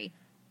itinerary,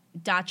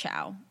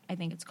 Dachau, I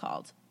think it's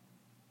called.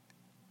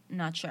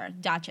 Not sure.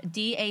 Dachau,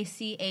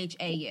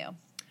 D-A-C-H-A-U.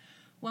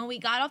 When we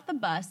got off the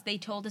bus, they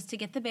told us to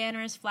get the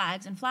banners,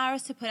 flags, and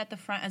flowers to put at the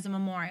front as a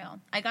memorial.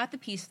 I got the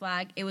peace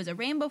flag. It was a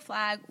rainbow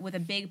flag with a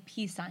big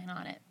peace sign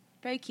on it.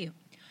 Very cute.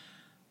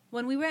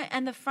 When we were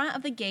at the front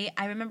of the gate,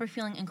 I remember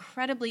feeling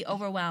incredibly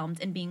overwhelmed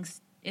and being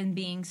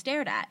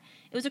stared at.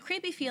 It was a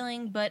creepy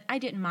feeling, but I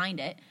didn't mind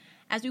it.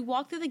 As we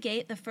walked through the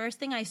gate, the first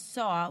thing I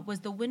saw was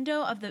the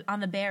window on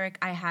the barrack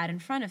I had in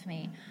front of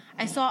me.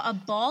 I saw a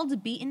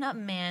bald, beaten-up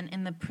man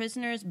in the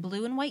prisoner's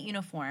blue and white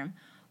uniform.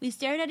 We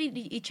stared at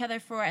each other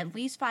for at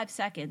least 5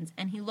 seconds,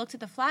 and he looked at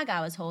the flag I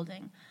was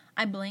holding.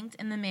 I blinked,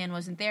 and the man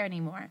wasn't there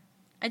anymore.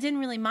 I didn't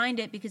really mind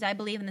it because I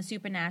believe in the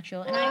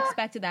supernatural, and I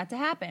expected that to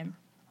happen.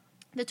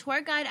 The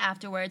tour guide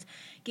afterwards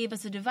gave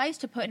us a device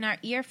to put in our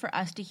ear for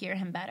us to hear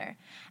him better.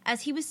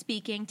 As he was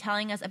speaking,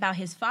 telling us about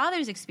his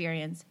father's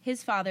experience,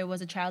 his father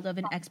was a child of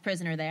an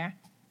ex-prisoner there,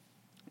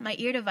 my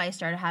ear device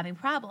started having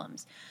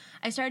problems.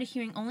 I started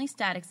hearing only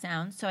static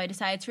sounds, so I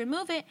decided to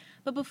remove it,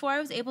 but before I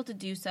was able to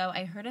do so,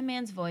 I heard a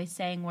man's voice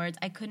saying words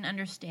I couldn't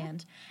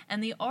understand,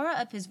 and the aura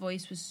of his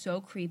voice was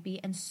so creepy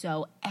and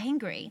so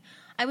angry.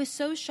 I was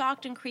so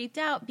shocked and creeped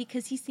out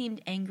because he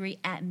seemed angry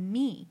at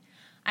me.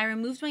 I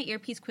removed my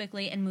earpiece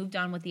quickly and moved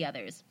on with the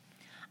others.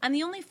 I'm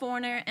the only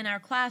foreigner in our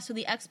class, so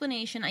the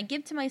explanation I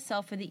give to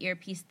myself for the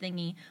earpiece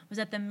thingy was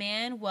that the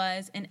man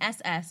was an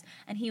SS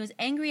and he was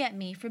angry at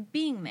me for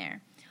being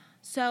there.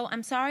 So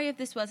I'm sorry if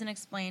this wasn't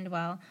explained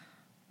well,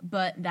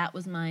 but that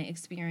was my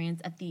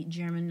experience at the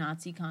German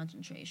Nazi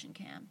concentration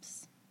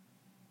camps.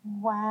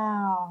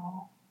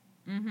 Wow.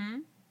 Mm-hmm.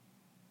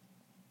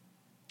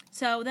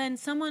 So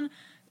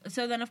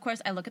then, of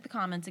course, I look at the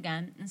comments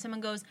again, and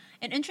someone goes,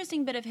 an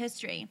interesting bit of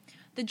history.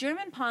 The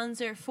German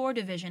Panzer IV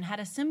Division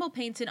had a symbol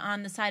painted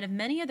on the side of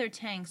many of their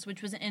tanks,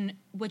 which was an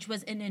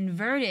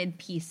inverted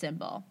peace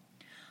symbol.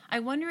 I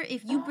wonder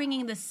if you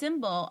bringing the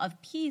symbol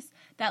of peace,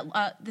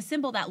 the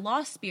symbol that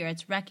lost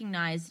spirits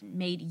recognized,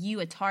 made you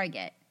a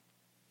target.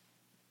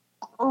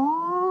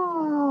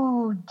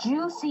 Ooh,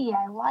 juicy.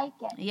 I like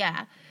it.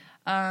 Yeah.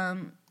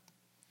 And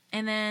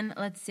then,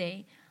 let's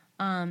see.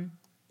 And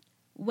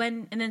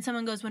then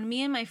someone goes, when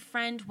me and my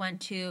friend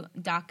went to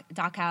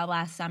Dachau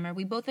last summer,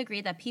 we both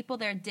agreed that people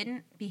there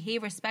didn't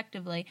behave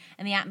respectively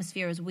and the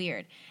atmosphere was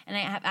weird. And I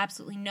have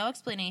absolutely no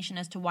explanation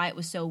as to why it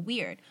was so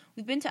weird.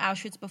 We've been to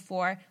Auschwitz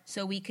before,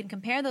 so we can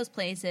compare those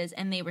places,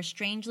 and they were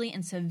strangely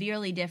and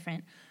severely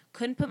different.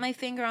 Couldn't put my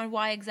finger on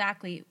why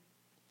exactly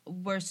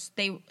were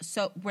they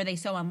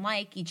so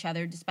unlike each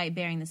other despite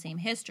bearing the same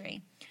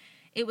history.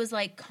 It was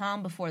like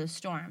calm before the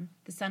storm.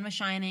 The sun was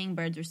shining,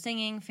 birds were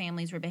singing,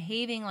 families were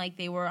behaving like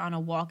they were on a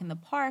walk in the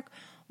park,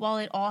 while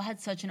it all had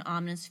such an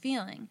ominous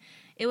feeling.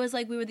 It was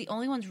like we were the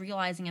only ones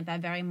realizing at that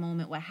very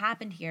moment what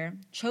happened here,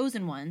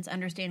 chosen ones,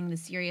 understanding the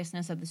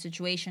seriousness of the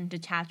situation,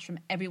 detached from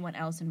everyone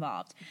else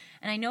involved.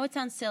 And I know it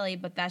sounds silly,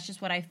 but that's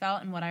just what I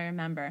felt and what I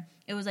remember.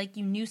 It was like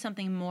you knew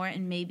something more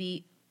and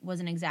maybe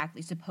wasn't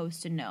exactly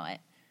supposed to know it.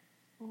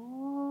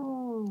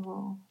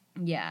 Ooh.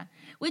 Yeah,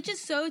 which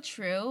is so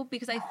true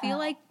because I feel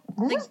like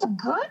This is the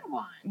good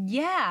one.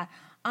 yeah,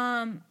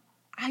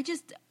 I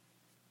just.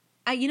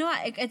 You know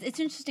what? It's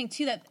interesting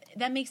too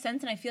that makes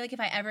sense, and I feel like if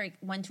I ever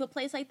went to a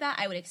place like that,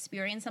 I would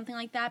experience something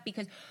like that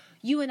because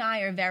you and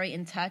I are very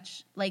in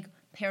touch, like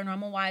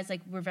paranormal wise.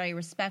 Like we're very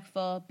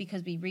respectful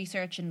because we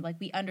research and like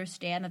we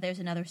understand that there's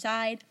another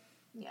side.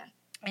 Yeah.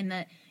 And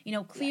that,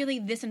 clearly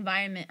this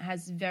environment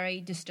has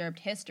very disturbed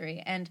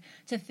history, and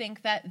to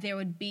think that there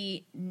would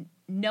be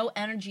no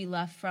energy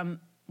left from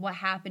what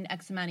happened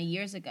X amount of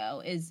years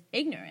ago is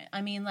ignorant.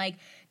 I mean, like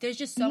there's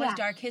just so much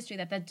dark history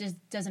that just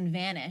doesn't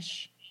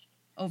vanish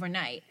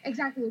overnight.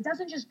 Exactly. It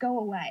doesn't just go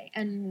away.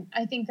 And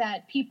I think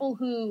that people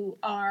who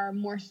are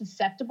more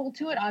susceptible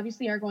to it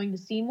obviously are going to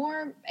see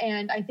more.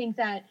 And I think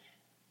that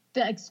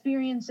the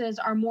experiences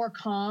are more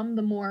calm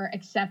the more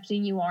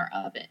accepting you are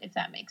of it, if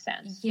that makes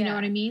sense. You know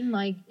what I mean?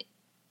 Like,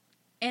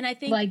 and I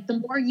think like the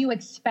more you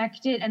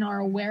expect it and are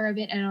aware of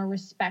it and are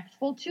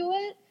respectful to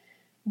it,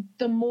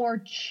 the more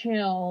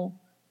chill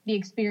the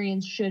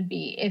experience should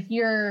be. If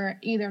you're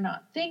either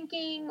not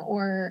thinking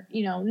or,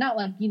 not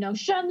like,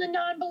 shun the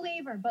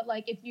non-believer, but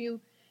like if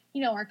you,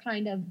 are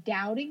kind of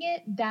doubting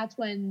it, that's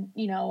when,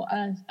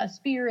 a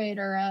spirit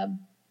or a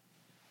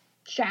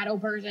shadow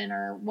person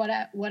or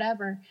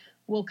whatever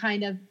will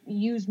kind of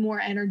use more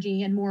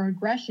energy and more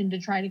aggression to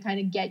try to kind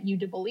of get you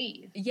to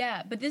believe.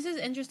 Yeah, but this is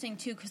interesting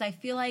too because I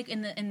feel like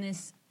in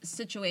this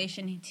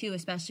situation too,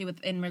 especially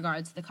in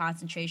regards to the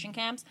concentration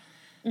camps,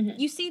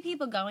 you see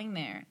people going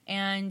there,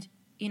 and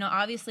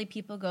obviously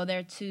people go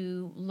there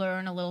to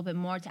learn a little bit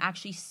more, to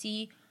actually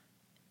see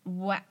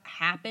what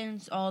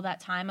happened all that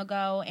time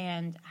ago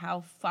and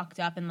how fucked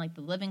up and like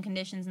the living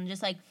conditions, and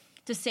just like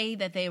to say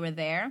that they were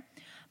there.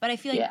 But I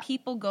feel like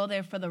people go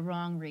there for the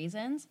wrong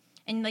reasons.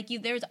 And like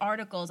there's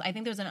articles, I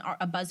think there's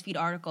a BuzzFeed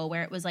article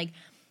where it was like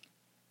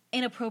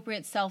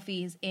inappropriate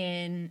selfies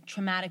in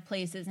traumatic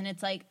places, and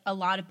it's like a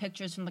lot of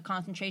pictures from the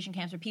concentration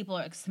camps where people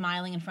are like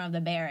smiling in front of the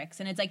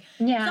barracks, and it's like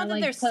it's not that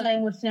like they're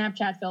playing with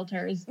Snapchat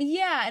filters.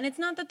 Yeah, and it's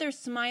not that they're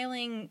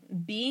smiling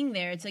being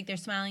there, it's like they're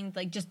smiling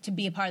like just to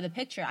be a part of the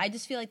picture. I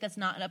just feel like that's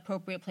not an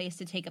appropriate place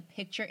to take a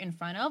picture in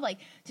front of. Like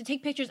to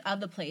take pictures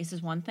of the place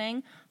is one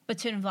thing, but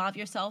to involve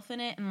yourself in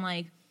it and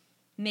like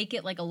make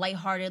it like a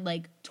lighthearted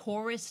like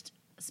tourist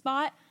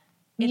spot.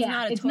 It's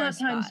not a tourist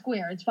spot. Times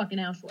Square. It's fucking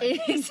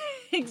Auschwitz.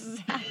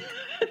 Exactly.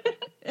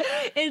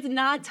 It's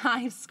not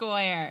Times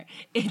Square.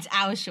 It's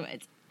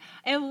Auschwitz.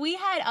 If we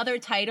had other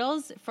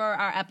titles for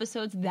our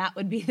episodes, that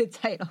would be the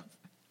title.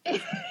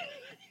 If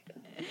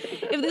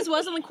this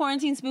wasn't the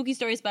Quarantine Spooky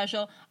Story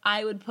Special,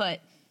 I would put,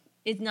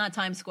 it's not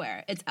Times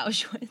Square. It's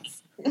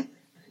Auschwitz.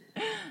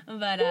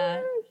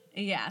 But,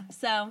 yeah.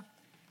 So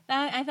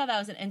I thought that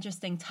was an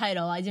interesting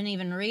title. I didn't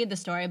even read the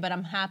story, but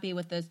I'm happy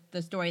with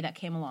the story that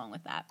came along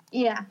with that.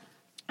 Yeah.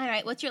 All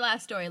right, what's your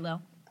last story, Lil?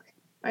 All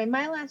right,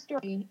 my last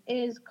story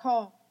is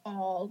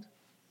called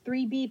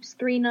 3 Beeps,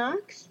 3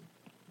 Knocks.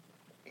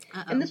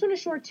 Uh-oh. And this one is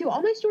short, too.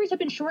 All my stories have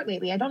been short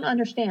lately. I don't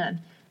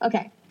understand.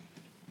 Okay.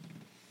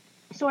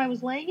 So I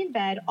was laying in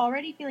bed,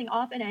 already feeling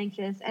off and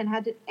anxious, and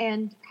had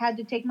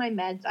to take my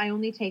meds. I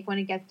only take when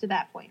it gets to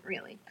that point,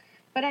 really.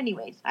 But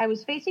anyways, I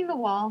was facing the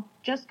wall,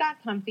 just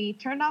got comfy,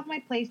 turned off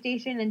my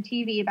PlayStation and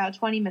TV about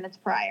 20 minutes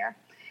prior.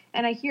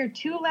 And I hear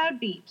 2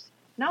 loud beeps.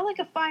 Not like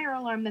a fire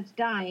alarm that's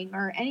dying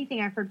or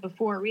anything I've heard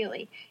before,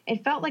 really.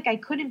 It felt like I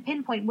couldn't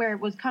pinpoint where it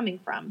was coming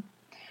from.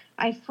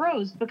 I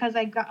froze because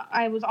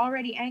I was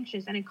already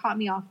anxious and it caught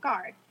me off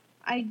guard.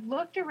 I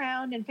looked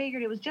around and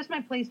figured it was just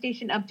my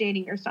PlayStation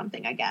updating or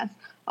something, I guess.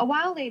 A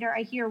while later,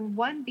 I hear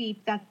one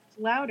beep that's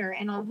louder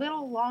and a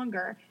little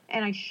longer,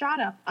 and I shot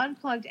up,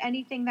 unplugged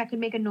anything that could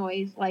make a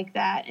noise like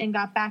that, and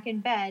got back in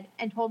bed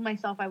and told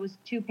myself I was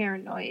too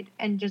paranoid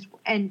and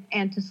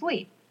to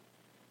sleep.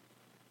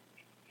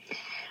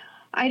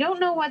 I don't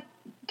know what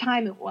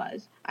time it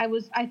was.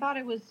 I thought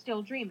I was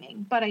still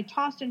dreaming, but I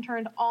tossed and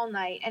turned all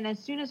night, and as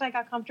soon as I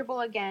got comfortable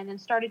again and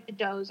started to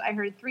doze, I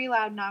heard 3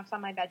 loud knocks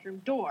on my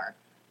bedroom door.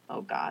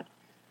 Oh, God.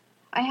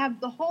 I have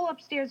the whole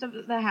upstairs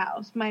of the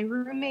house. My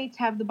roommates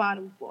have the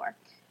bottom floor.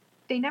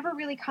 They never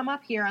really come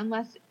up here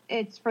unless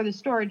it's for the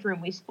storage room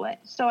we split,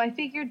 so I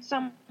figured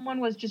someone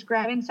was just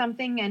grabbing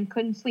something and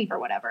couldn't sleep or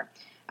whatever.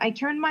 I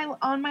turned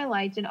on my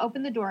lights and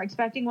opened the door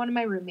expecting one of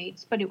my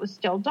roommates, but it was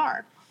still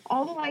dark.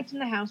 All the lights in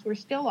the house were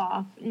still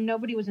off, and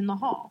nobody was in the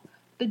hall.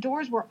 The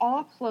doors were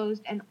all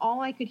closed, and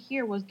all I could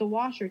hear was the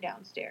washer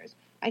downstairs.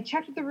 I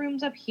checked the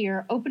rooms up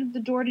here, opened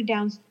the door to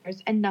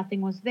downstairs, and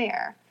nothing was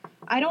there.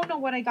 I don't know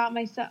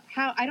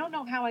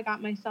how I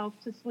got myself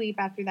to sleep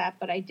after that,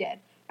 but I did.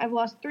 I've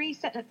lost 3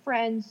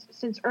 friends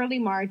since early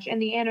March,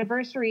 and the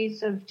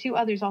anniversaries of 2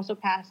 others also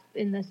passed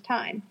in this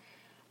time.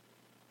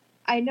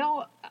 I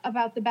know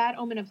about the bad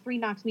omen of 3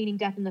 knocks meaning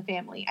death in the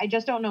family. I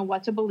just don't know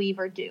what to believe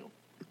or do.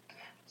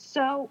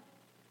 So,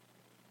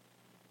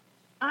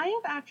 I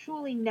have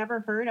actually never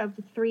heard of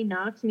 3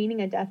 knocks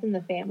meaning a death in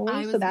the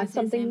family, so that's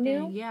something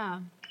new. Yeah.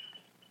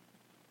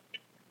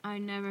 I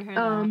never heard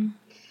that.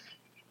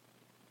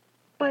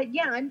 But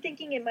yeah, I'm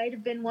thinking it might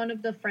have been one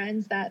of the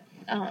friends that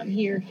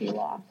he or she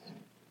lost.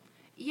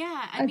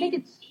 Yeah, I think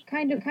it's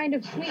kind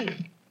of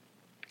sweet.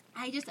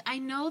 I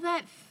know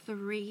that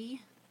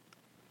 3.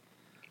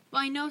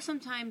 Well, I know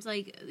sometimes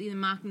like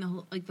mocking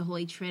the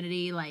Holy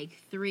Trinity, like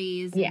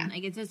 3s. Yeah. And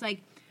like it's just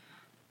like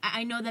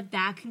I know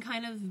that can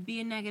kind of be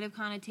a negative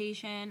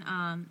connotation.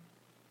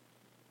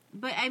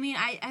 But I mean,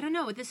 I don't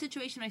know. With this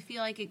situation, I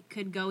feel like it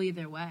could go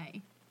either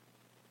way.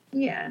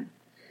 Yeah,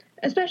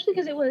 especially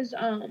because it was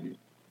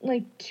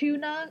like 2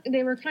 knocks.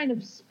 They were kind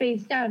of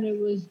spaced out. It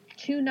was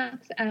 2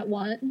 knocks at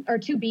once, or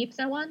 2 beeps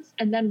at once,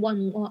 and then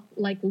one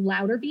like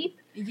louder beep.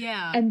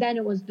 Yeah. And then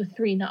it was the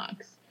 3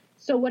 knocks.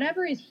 So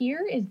whatever is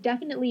here is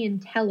definitely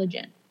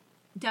intelligent.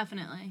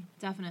 Definitely.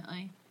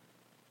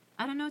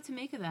 I don't know what to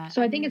make of that.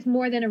 So I think it's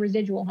more than a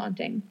residual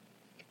haunting.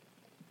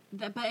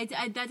 That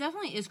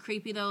definitely is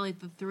creepy though. Like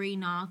the 3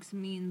 knocks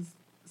means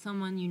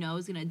someone you know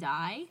is gonna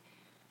die.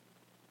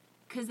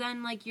 Because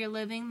then like you're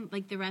living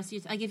like the rest of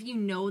your like if you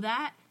know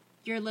that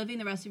you're living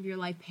the rest of your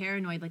life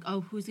paranoid. Like,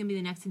 oh, who's gonna be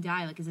the next to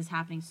die? Like, is this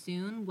happening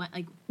soon? What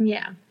like?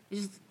 Yeah. It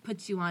just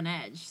puts you on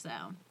edge. So.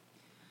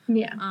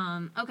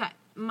 Yeah. Okay.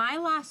 My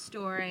last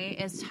story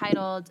is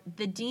titled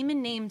 "The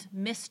Demon Named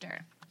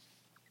Mister."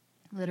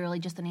 Literally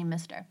just the name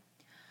Mister.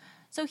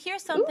 So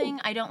here's something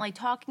I don't like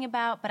talking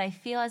about, but I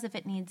feel as if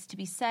it needs to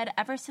be said.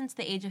 Ever since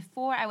the age of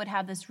 4, I would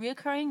have this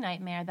reoccurring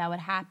nightmare that would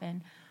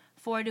happen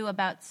 4 to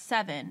about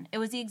 7. It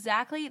was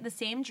exactly the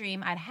same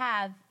dream I'd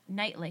have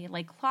nightly,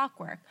 like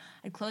clockwork.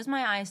 I'd close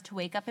my eyes to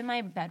wake up in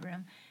my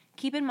bedroom.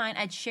 Keep in mind,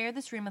 I'd shared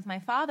this room with my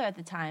father at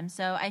the time,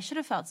 so I should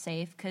have felt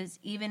safe, because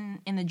even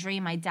in the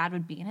dream, my dad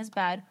would be in his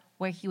bed,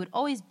 where he would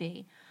always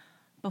be,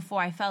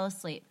 before I fell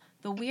asleep.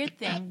 The weird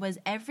thing was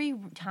every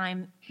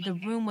time the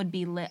room would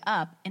be lit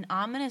up, an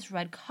ominous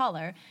red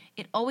color,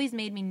 it always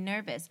made me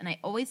nervous, and I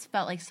always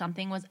felt like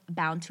something was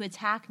bound to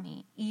attack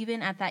me,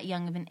 even at that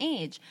young of an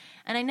age.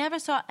 And I never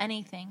saw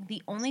anything.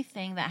 The only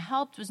thing that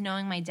helped was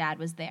knowing my dad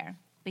was there.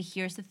 But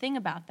here's the thing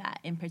about that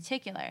in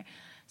particular.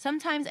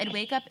 Sometimes I'd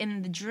wake up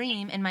in the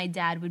dream and my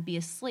dad would be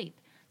asleep.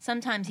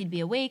 Sometimes he'd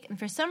be awake, and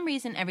for some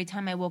reason, every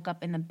time I woke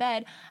up in the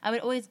bed, I would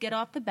always get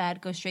off the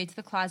bed, go straight to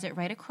the closet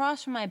right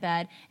across from my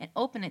bed, and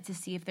open it to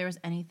see if there was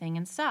anything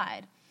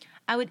inside.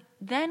 I would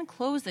then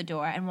close the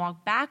door and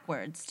walk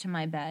backwards to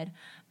my bed,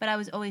 but I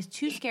was always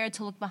too scared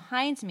to look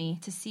behind me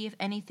to see if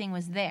anything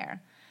was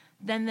there.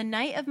 Then the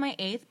night of my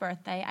 8th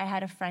birthday, I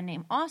had a friend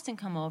named Austin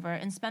come over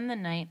and spend the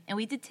night, and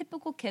we did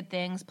typical kid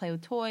things, play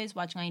with toys,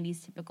 watch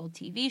 90s typical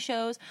TV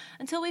shows,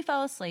 until we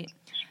fell asleep.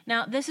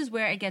 Now, this is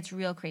where it gets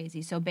real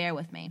crazy, so bear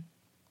with me.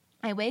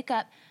 I wake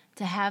up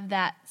to have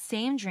that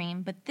same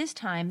dream, but this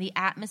time the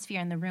atmosphere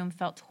in the room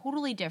felt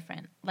totally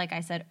different, like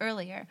I said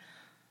earlier.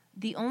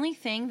 The only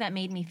thing that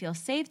made me feel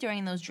safe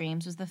during those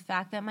dreams was the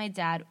fact that my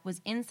dad was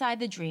inside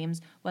the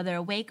dreams, whether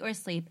awake or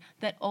asleep,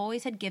 that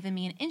always had given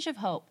me an inch of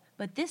hope.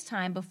 But this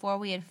time, before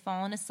we had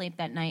fallen asleep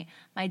that night,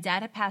 my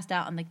dad had passed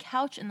out on the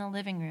couch in the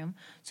living room.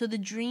 So the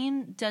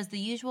dream does the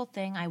usual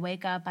thing. I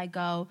wake up, I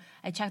go,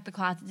 I check the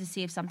closet to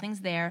see if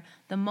something's there.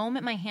 The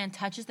moment my hand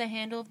touches the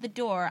handle of the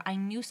door, I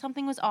knew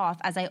something was off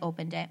as I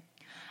opened it.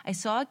 I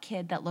saw a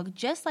kid that looked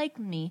just like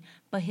me,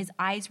 but his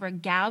eyes were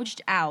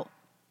gouged out,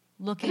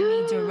 looking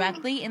me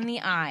directly in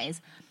the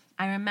eyes.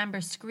 I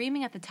remember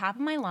screaming at the top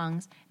of my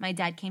lungs. My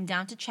dad came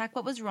down to check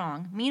what was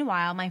wrong.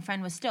 Meanwhile, my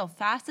friend was still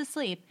fast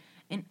asleep,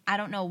 and I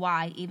don't know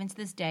why, even to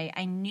this day,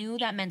 I knew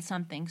that meant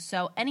something.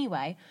 So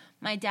anyway,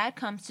 my dad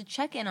comes to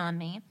check in on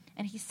me,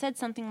 and he said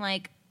something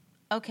like,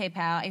 "Okay,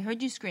 pal, I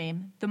heard you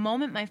scream." The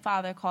moment my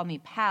father called me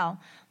pal,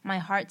 my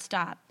heart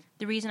stopped.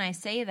 The reason I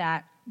say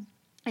that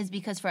is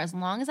because for as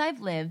long as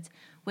I've lived,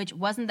 which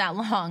wasn't that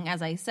long,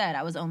 as I said,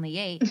 I was only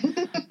 8,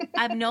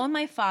 I've known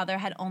my father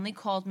had only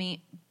called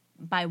me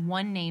by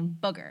one name,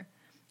 Booger.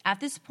 At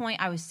this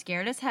point, I was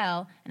scared as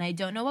hell, and I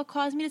don't know what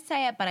caused me to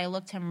say it, but I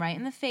looked him right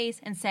in the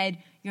face and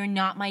said, "You're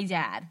not my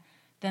dad."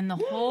 Then the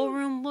whole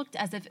room looked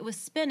as if it was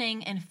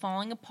spinning and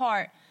falling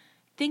apart.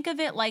 Think of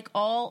it like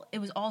it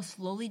was all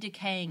slowly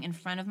decaying in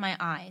front of my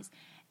eyes.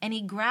 And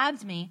he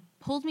grabbed me,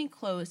 pulled me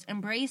close,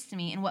 embraced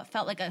me in what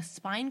felt like a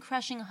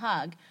spine-crushing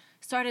hug,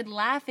 started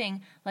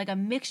laughing like a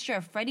mixture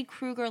of Freddy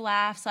Krueger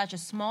laugh / a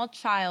small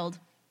child,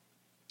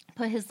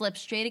 put his lips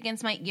straight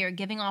against my ear,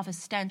 giving off a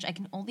stench I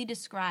can only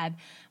describe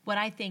what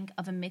I think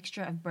of a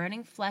mixture of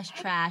burning flesh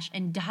trash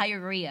and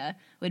diarrhea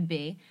would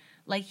be.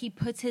 Like he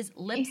puts his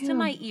lips to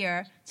my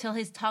ear till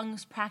his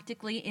tongue's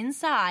practically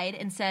inside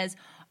and says,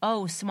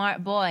 "Oh,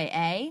 smart boy,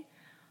 eh?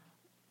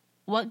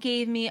 What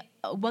gave me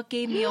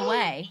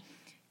away?"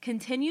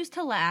 Continues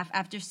to laugh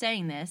after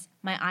saying this.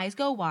 My eyes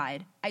go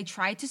wide. I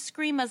try to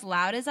scream as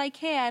loud as I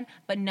can,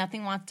 but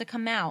nothing wants to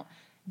come out.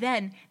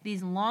 Then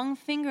these long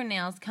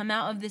fingernails come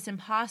out of this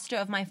imposter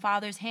of my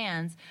father's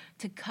hands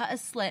to cut a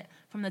slit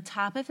from the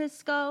top of his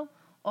skull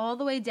all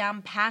the way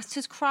down past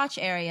his crotch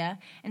area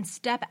and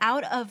step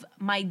out of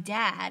my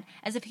dad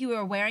as if he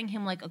were wearing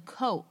him like a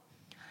coat.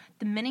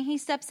 The minute he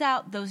steps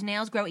out, those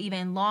nails grow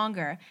even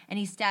longer, and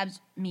he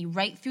stabs me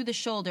right through the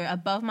shoulder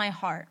above my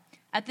heart.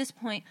 At this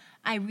point,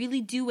 I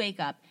really do wake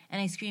up,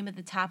 and I scream at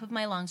the top of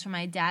my lungs for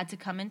my dad to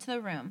come into the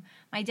room.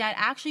 My dad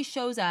actually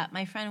shows up.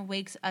 My friend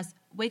wakes us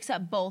wakes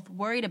up both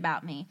worried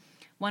about me,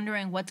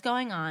 wondering what's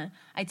going on.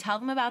 I tell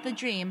them about the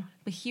dream,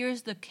 but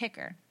here's the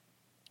kicker.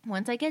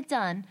 Once I get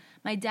done,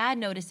 my dad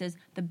notices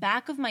the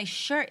back of my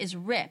shirt is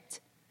ripped.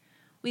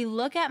 We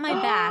look at my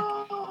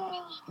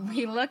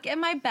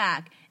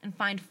back and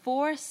find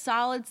 4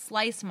 solid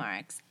slice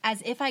marks,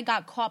 as if I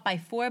got caught by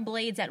 4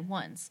 blades at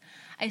once.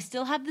 I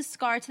still have the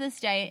scar to this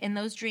day, and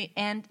those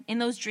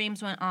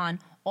dreams went on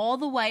all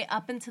the way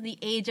up until the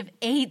age of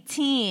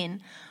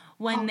 18,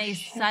 when they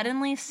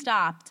suddenly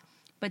stopped.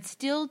 But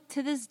still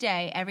to this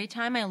day, every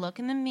time I look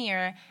in the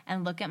mirror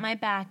and look at my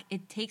back,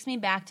 it takes me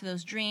back to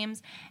those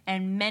dreams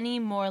and many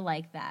more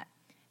like that.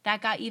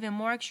 That got even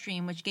more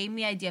extreme, which gave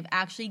me the idea of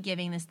actually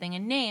giving this thing a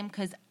name,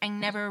 because I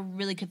never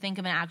really could think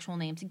of an actual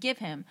name to give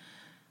him.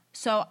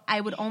 So I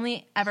would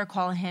only ever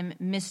call him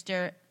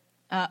Mr.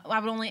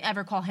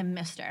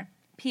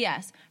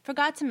 P.S.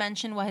 Forgot to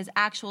mention what his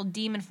actual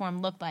demon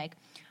form looked like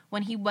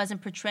when he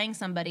wasn't portraying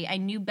somebody. I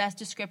knew best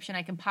description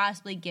I can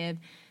possibly give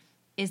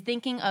is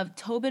thinking of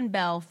Tobin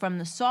Bell from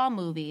the Saw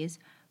movies,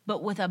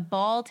 but with a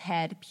bald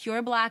head,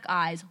 pure black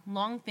eyes,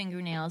 long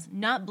fingernails,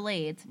 not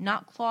blades,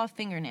 not claw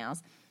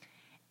fingernails,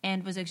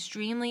 and was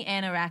extremely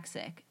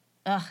anorexic.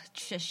 Ugh,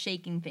 just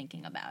shaking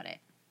thinking about it.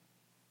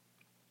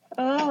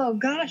 Oh,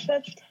 gosh,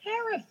 that's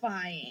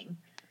terrifying.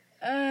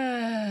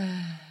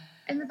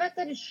 And the fact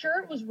that his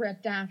shirt was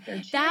ripped after,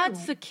 too.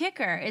 That's the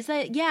kicker, is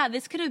that, yeah,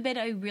 this could have been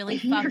a really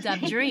fucked up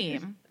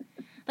dream.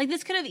 Like,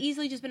 this could have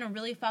easily just been a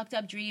really fucked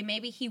up dream.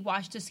 Maybe he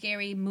watched a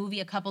scary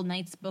movie a couple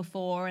nights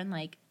before and,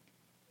 like,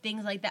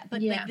 things like that.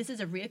 But, like, this is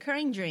a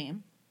reoccurring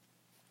dream.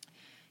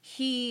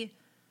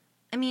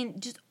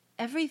 Just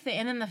everything.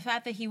 And then the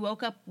fact that he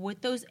woke up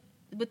with those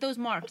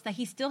marks that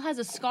he still has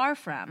a scar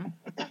from.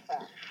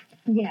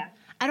 Yeah.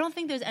 I don't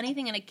think there's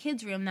anything in a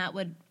kid's room that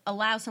would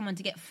allow someone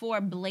to get 4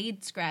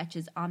 blade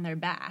scratches on their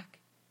back.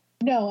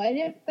 No, and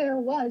if there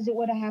was, it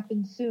would have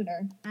happened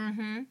sooner.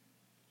 Mm-hmm.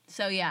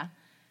 So, yeah,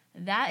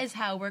 that is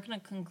how we're going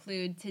to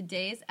conclude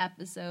today's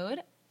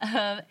episode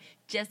of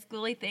Just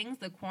Ghouly Things,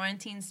 the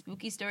Quarantine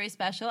Spooky Story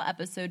Special,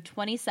 episode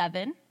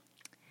 27.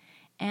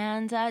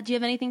 And do you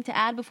have anything to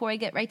add before I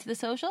get right to the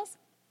socials?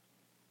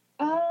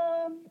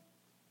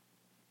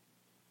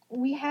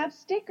 We have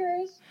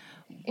stickers.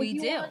 We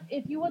do.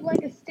 If you would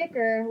like a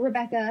sticker,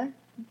 Rebecca,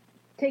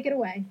 take it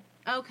away.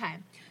 Okay.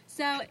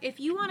 So if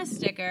you want a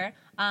sticker,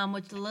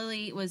 which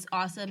Lily was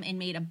awesome and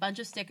made a bunch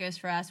of stickers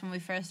for us when we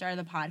first started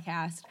the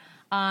podcast,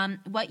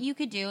 what you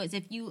could do is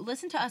if you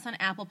listen to us on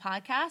Apple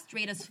Podcasts,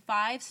 rate us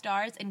 5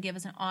 stars and give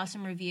us an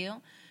awesome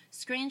review.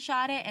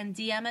 Screenshot it and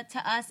DM it to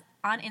us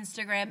on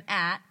Instagram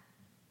at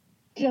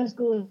Just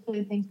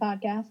Ghouly Things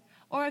Podcast.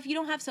 Or if you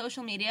don't have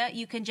social media,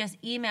 you can just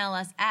email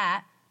us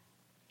at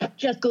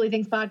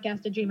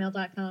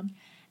justghoulythingspodcast@gmail.com.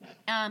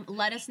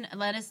 Let us.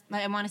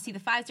 I want to see the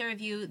 5-star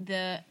review,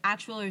 the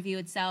actual review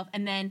itself,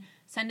 and then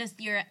send us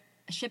your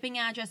shipping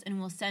address, and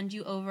we'll send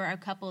you over a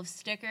couple of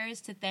stickers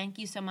to thank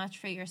you so much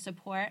for your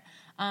support.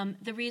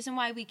 The reason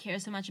why we care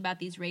so much about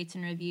these rates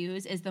and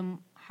reviews is the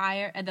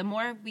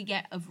more we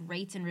get of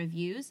rates and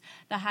reviews,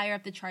 the higher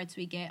up the charts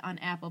we get on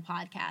Apple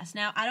Podcasts.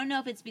 Now, I don't know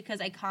if it's because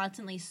I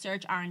constantly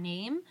search our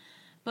name,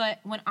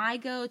 but when I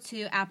go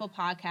to Apple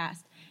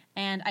Podcast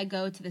and I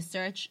go to the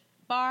search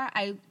bar,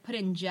 I put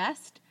in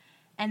Just,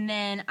 and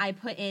then I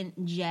put in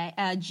G.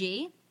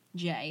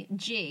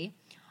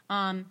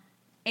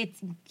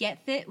 It's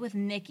Get Fit with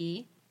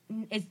Nikki.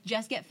 It's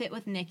Just Get Fit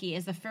with Nikki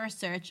is the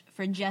first search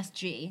for Just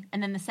G,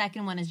 and then the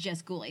second one is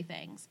Just Ghouly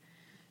Things.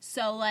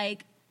 So,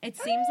 like, it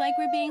seems like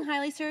we're being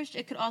highly searched.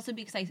 It could also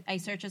be because I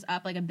search us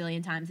up like a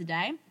billion times a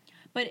day.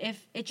 But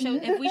if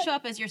we show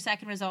up as your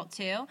second result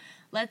too,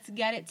 let's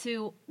get it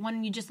to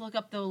when you just look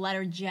up the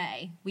letter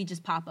J, we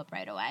just pop up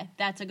right away.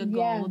 That's a good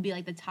goal. We'll be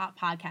like the top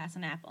podcast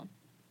on Apple.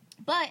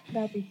 But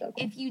That'd be so cool.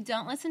 If you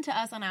don't listen to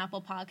us on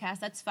Apple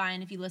Podcasts, that's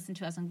fine. If you listen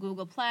to us on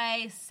Google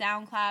Play,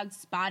 SoundCloud,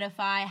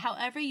 Spotify,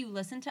 however you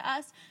listen to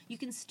us, you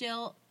can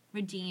still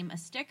redeem a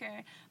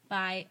sticker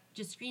by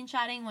just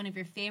screenshotting one of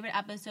your favorite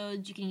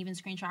episodes. You can even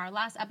screenshot our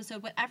last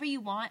episode, whatever you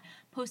want.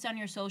 Post on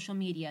your social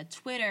media,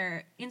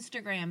 Twitter,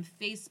 Instagram,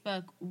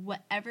 Facebook,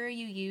 whatever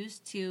you use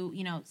to,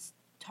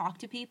 talk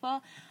to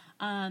people.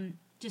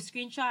 Just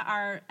screenshot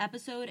our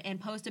episode and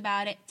post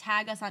about it.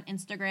 Tag us on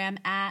Instagram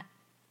at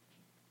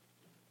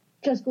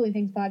Just Ghouly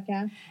Things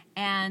Podcast.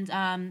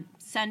 And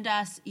send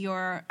us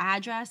your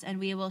address, and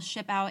we will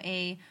ship out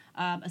a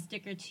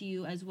sticker to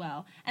you as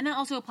well. And that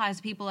also applies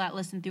to people that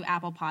listen through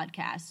Apple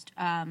Podcast.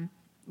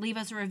 Leave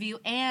us a review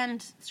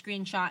and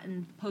screenshot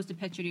and post a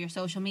picture to your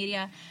social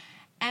media.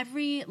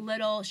 Every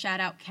little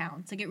shout-out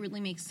counts. Like, it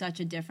really makes such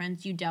a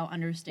difference. You don't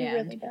understand.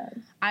 It really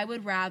does. I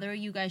would rather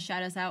you guys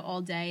shout us out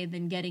all day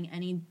than getting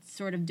any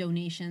sort of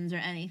donations or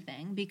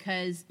anything,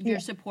 because your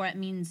support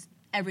means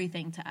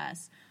everything to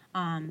us.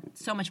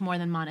 So much more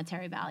than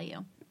monetary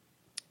value.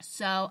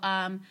 So,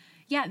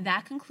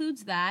 that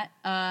concludes that.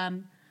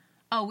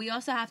 We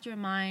also have to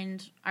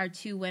remind our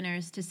 2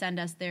 winners to send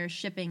us their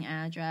shipping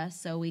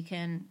address so we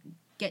can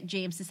get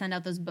James to send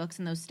out those books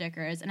and those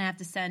stickers. And I have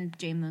to send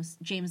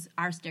James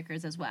our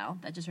stickers as well.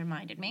 That just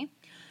reminded me.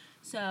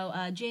 So,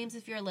 James,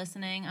 if you're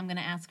listening, I'm going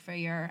to ask for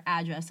your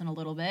address in a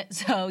little bit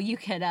so you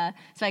could,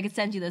 so I could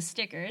send you those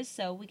stickers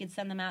so we could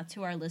send them out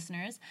to our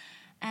listeners.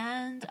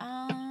 And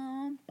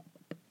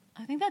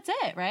I think that's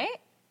it, right?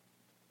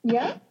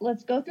 Yeah,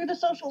 let's go through the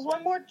socials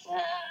one more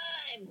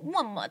time.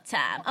 One more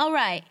time. All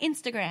right,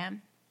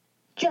 Instagram.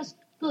 Just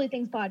Silly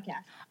Things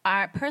Podcast.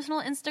 Our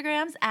personal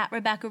Instagrams at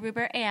Rebecca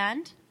Ruber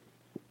and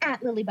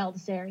At Lily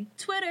Baldessari.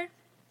 Twitter.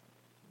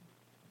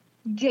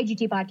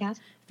 JGT Podcast.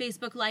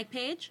 Facebook like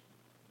page.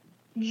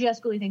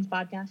 Just Silly Things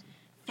Podcast.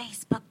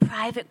 Facebook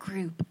private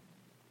group.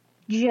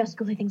 Just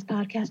Silly Things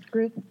Podcast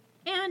group.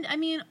 And, I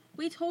mean,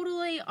 we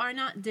totally are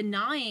not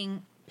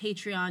denying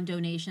Patreon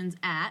donations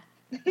at.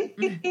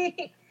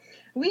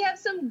 We have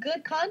some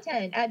good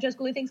content at Just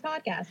Silly Things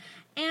Podcast.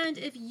 And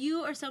if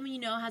you or someone you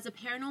know has a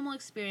paranormal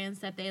experience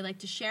that they like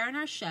to share on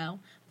our show,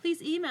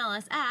 please email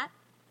us at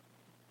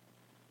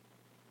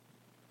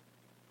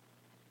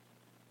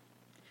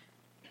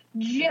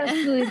Just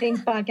Silly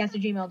Things Podcast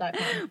at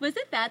gmail.com. Was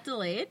it that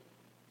delayed?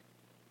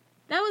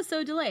 That was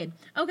so delayed.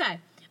 Okay.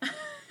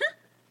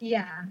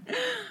 Yeah.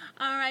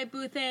 All right,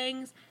 Boo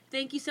Things.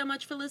 Thank you so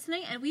much for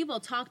listening, and we will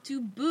talk to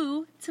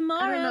Boo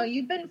tomorrow. I don't know.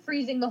 You've been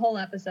freezing the whole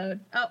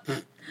episode. Oh,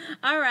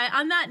 all right.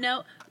 On that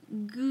note,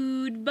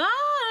 goodbye.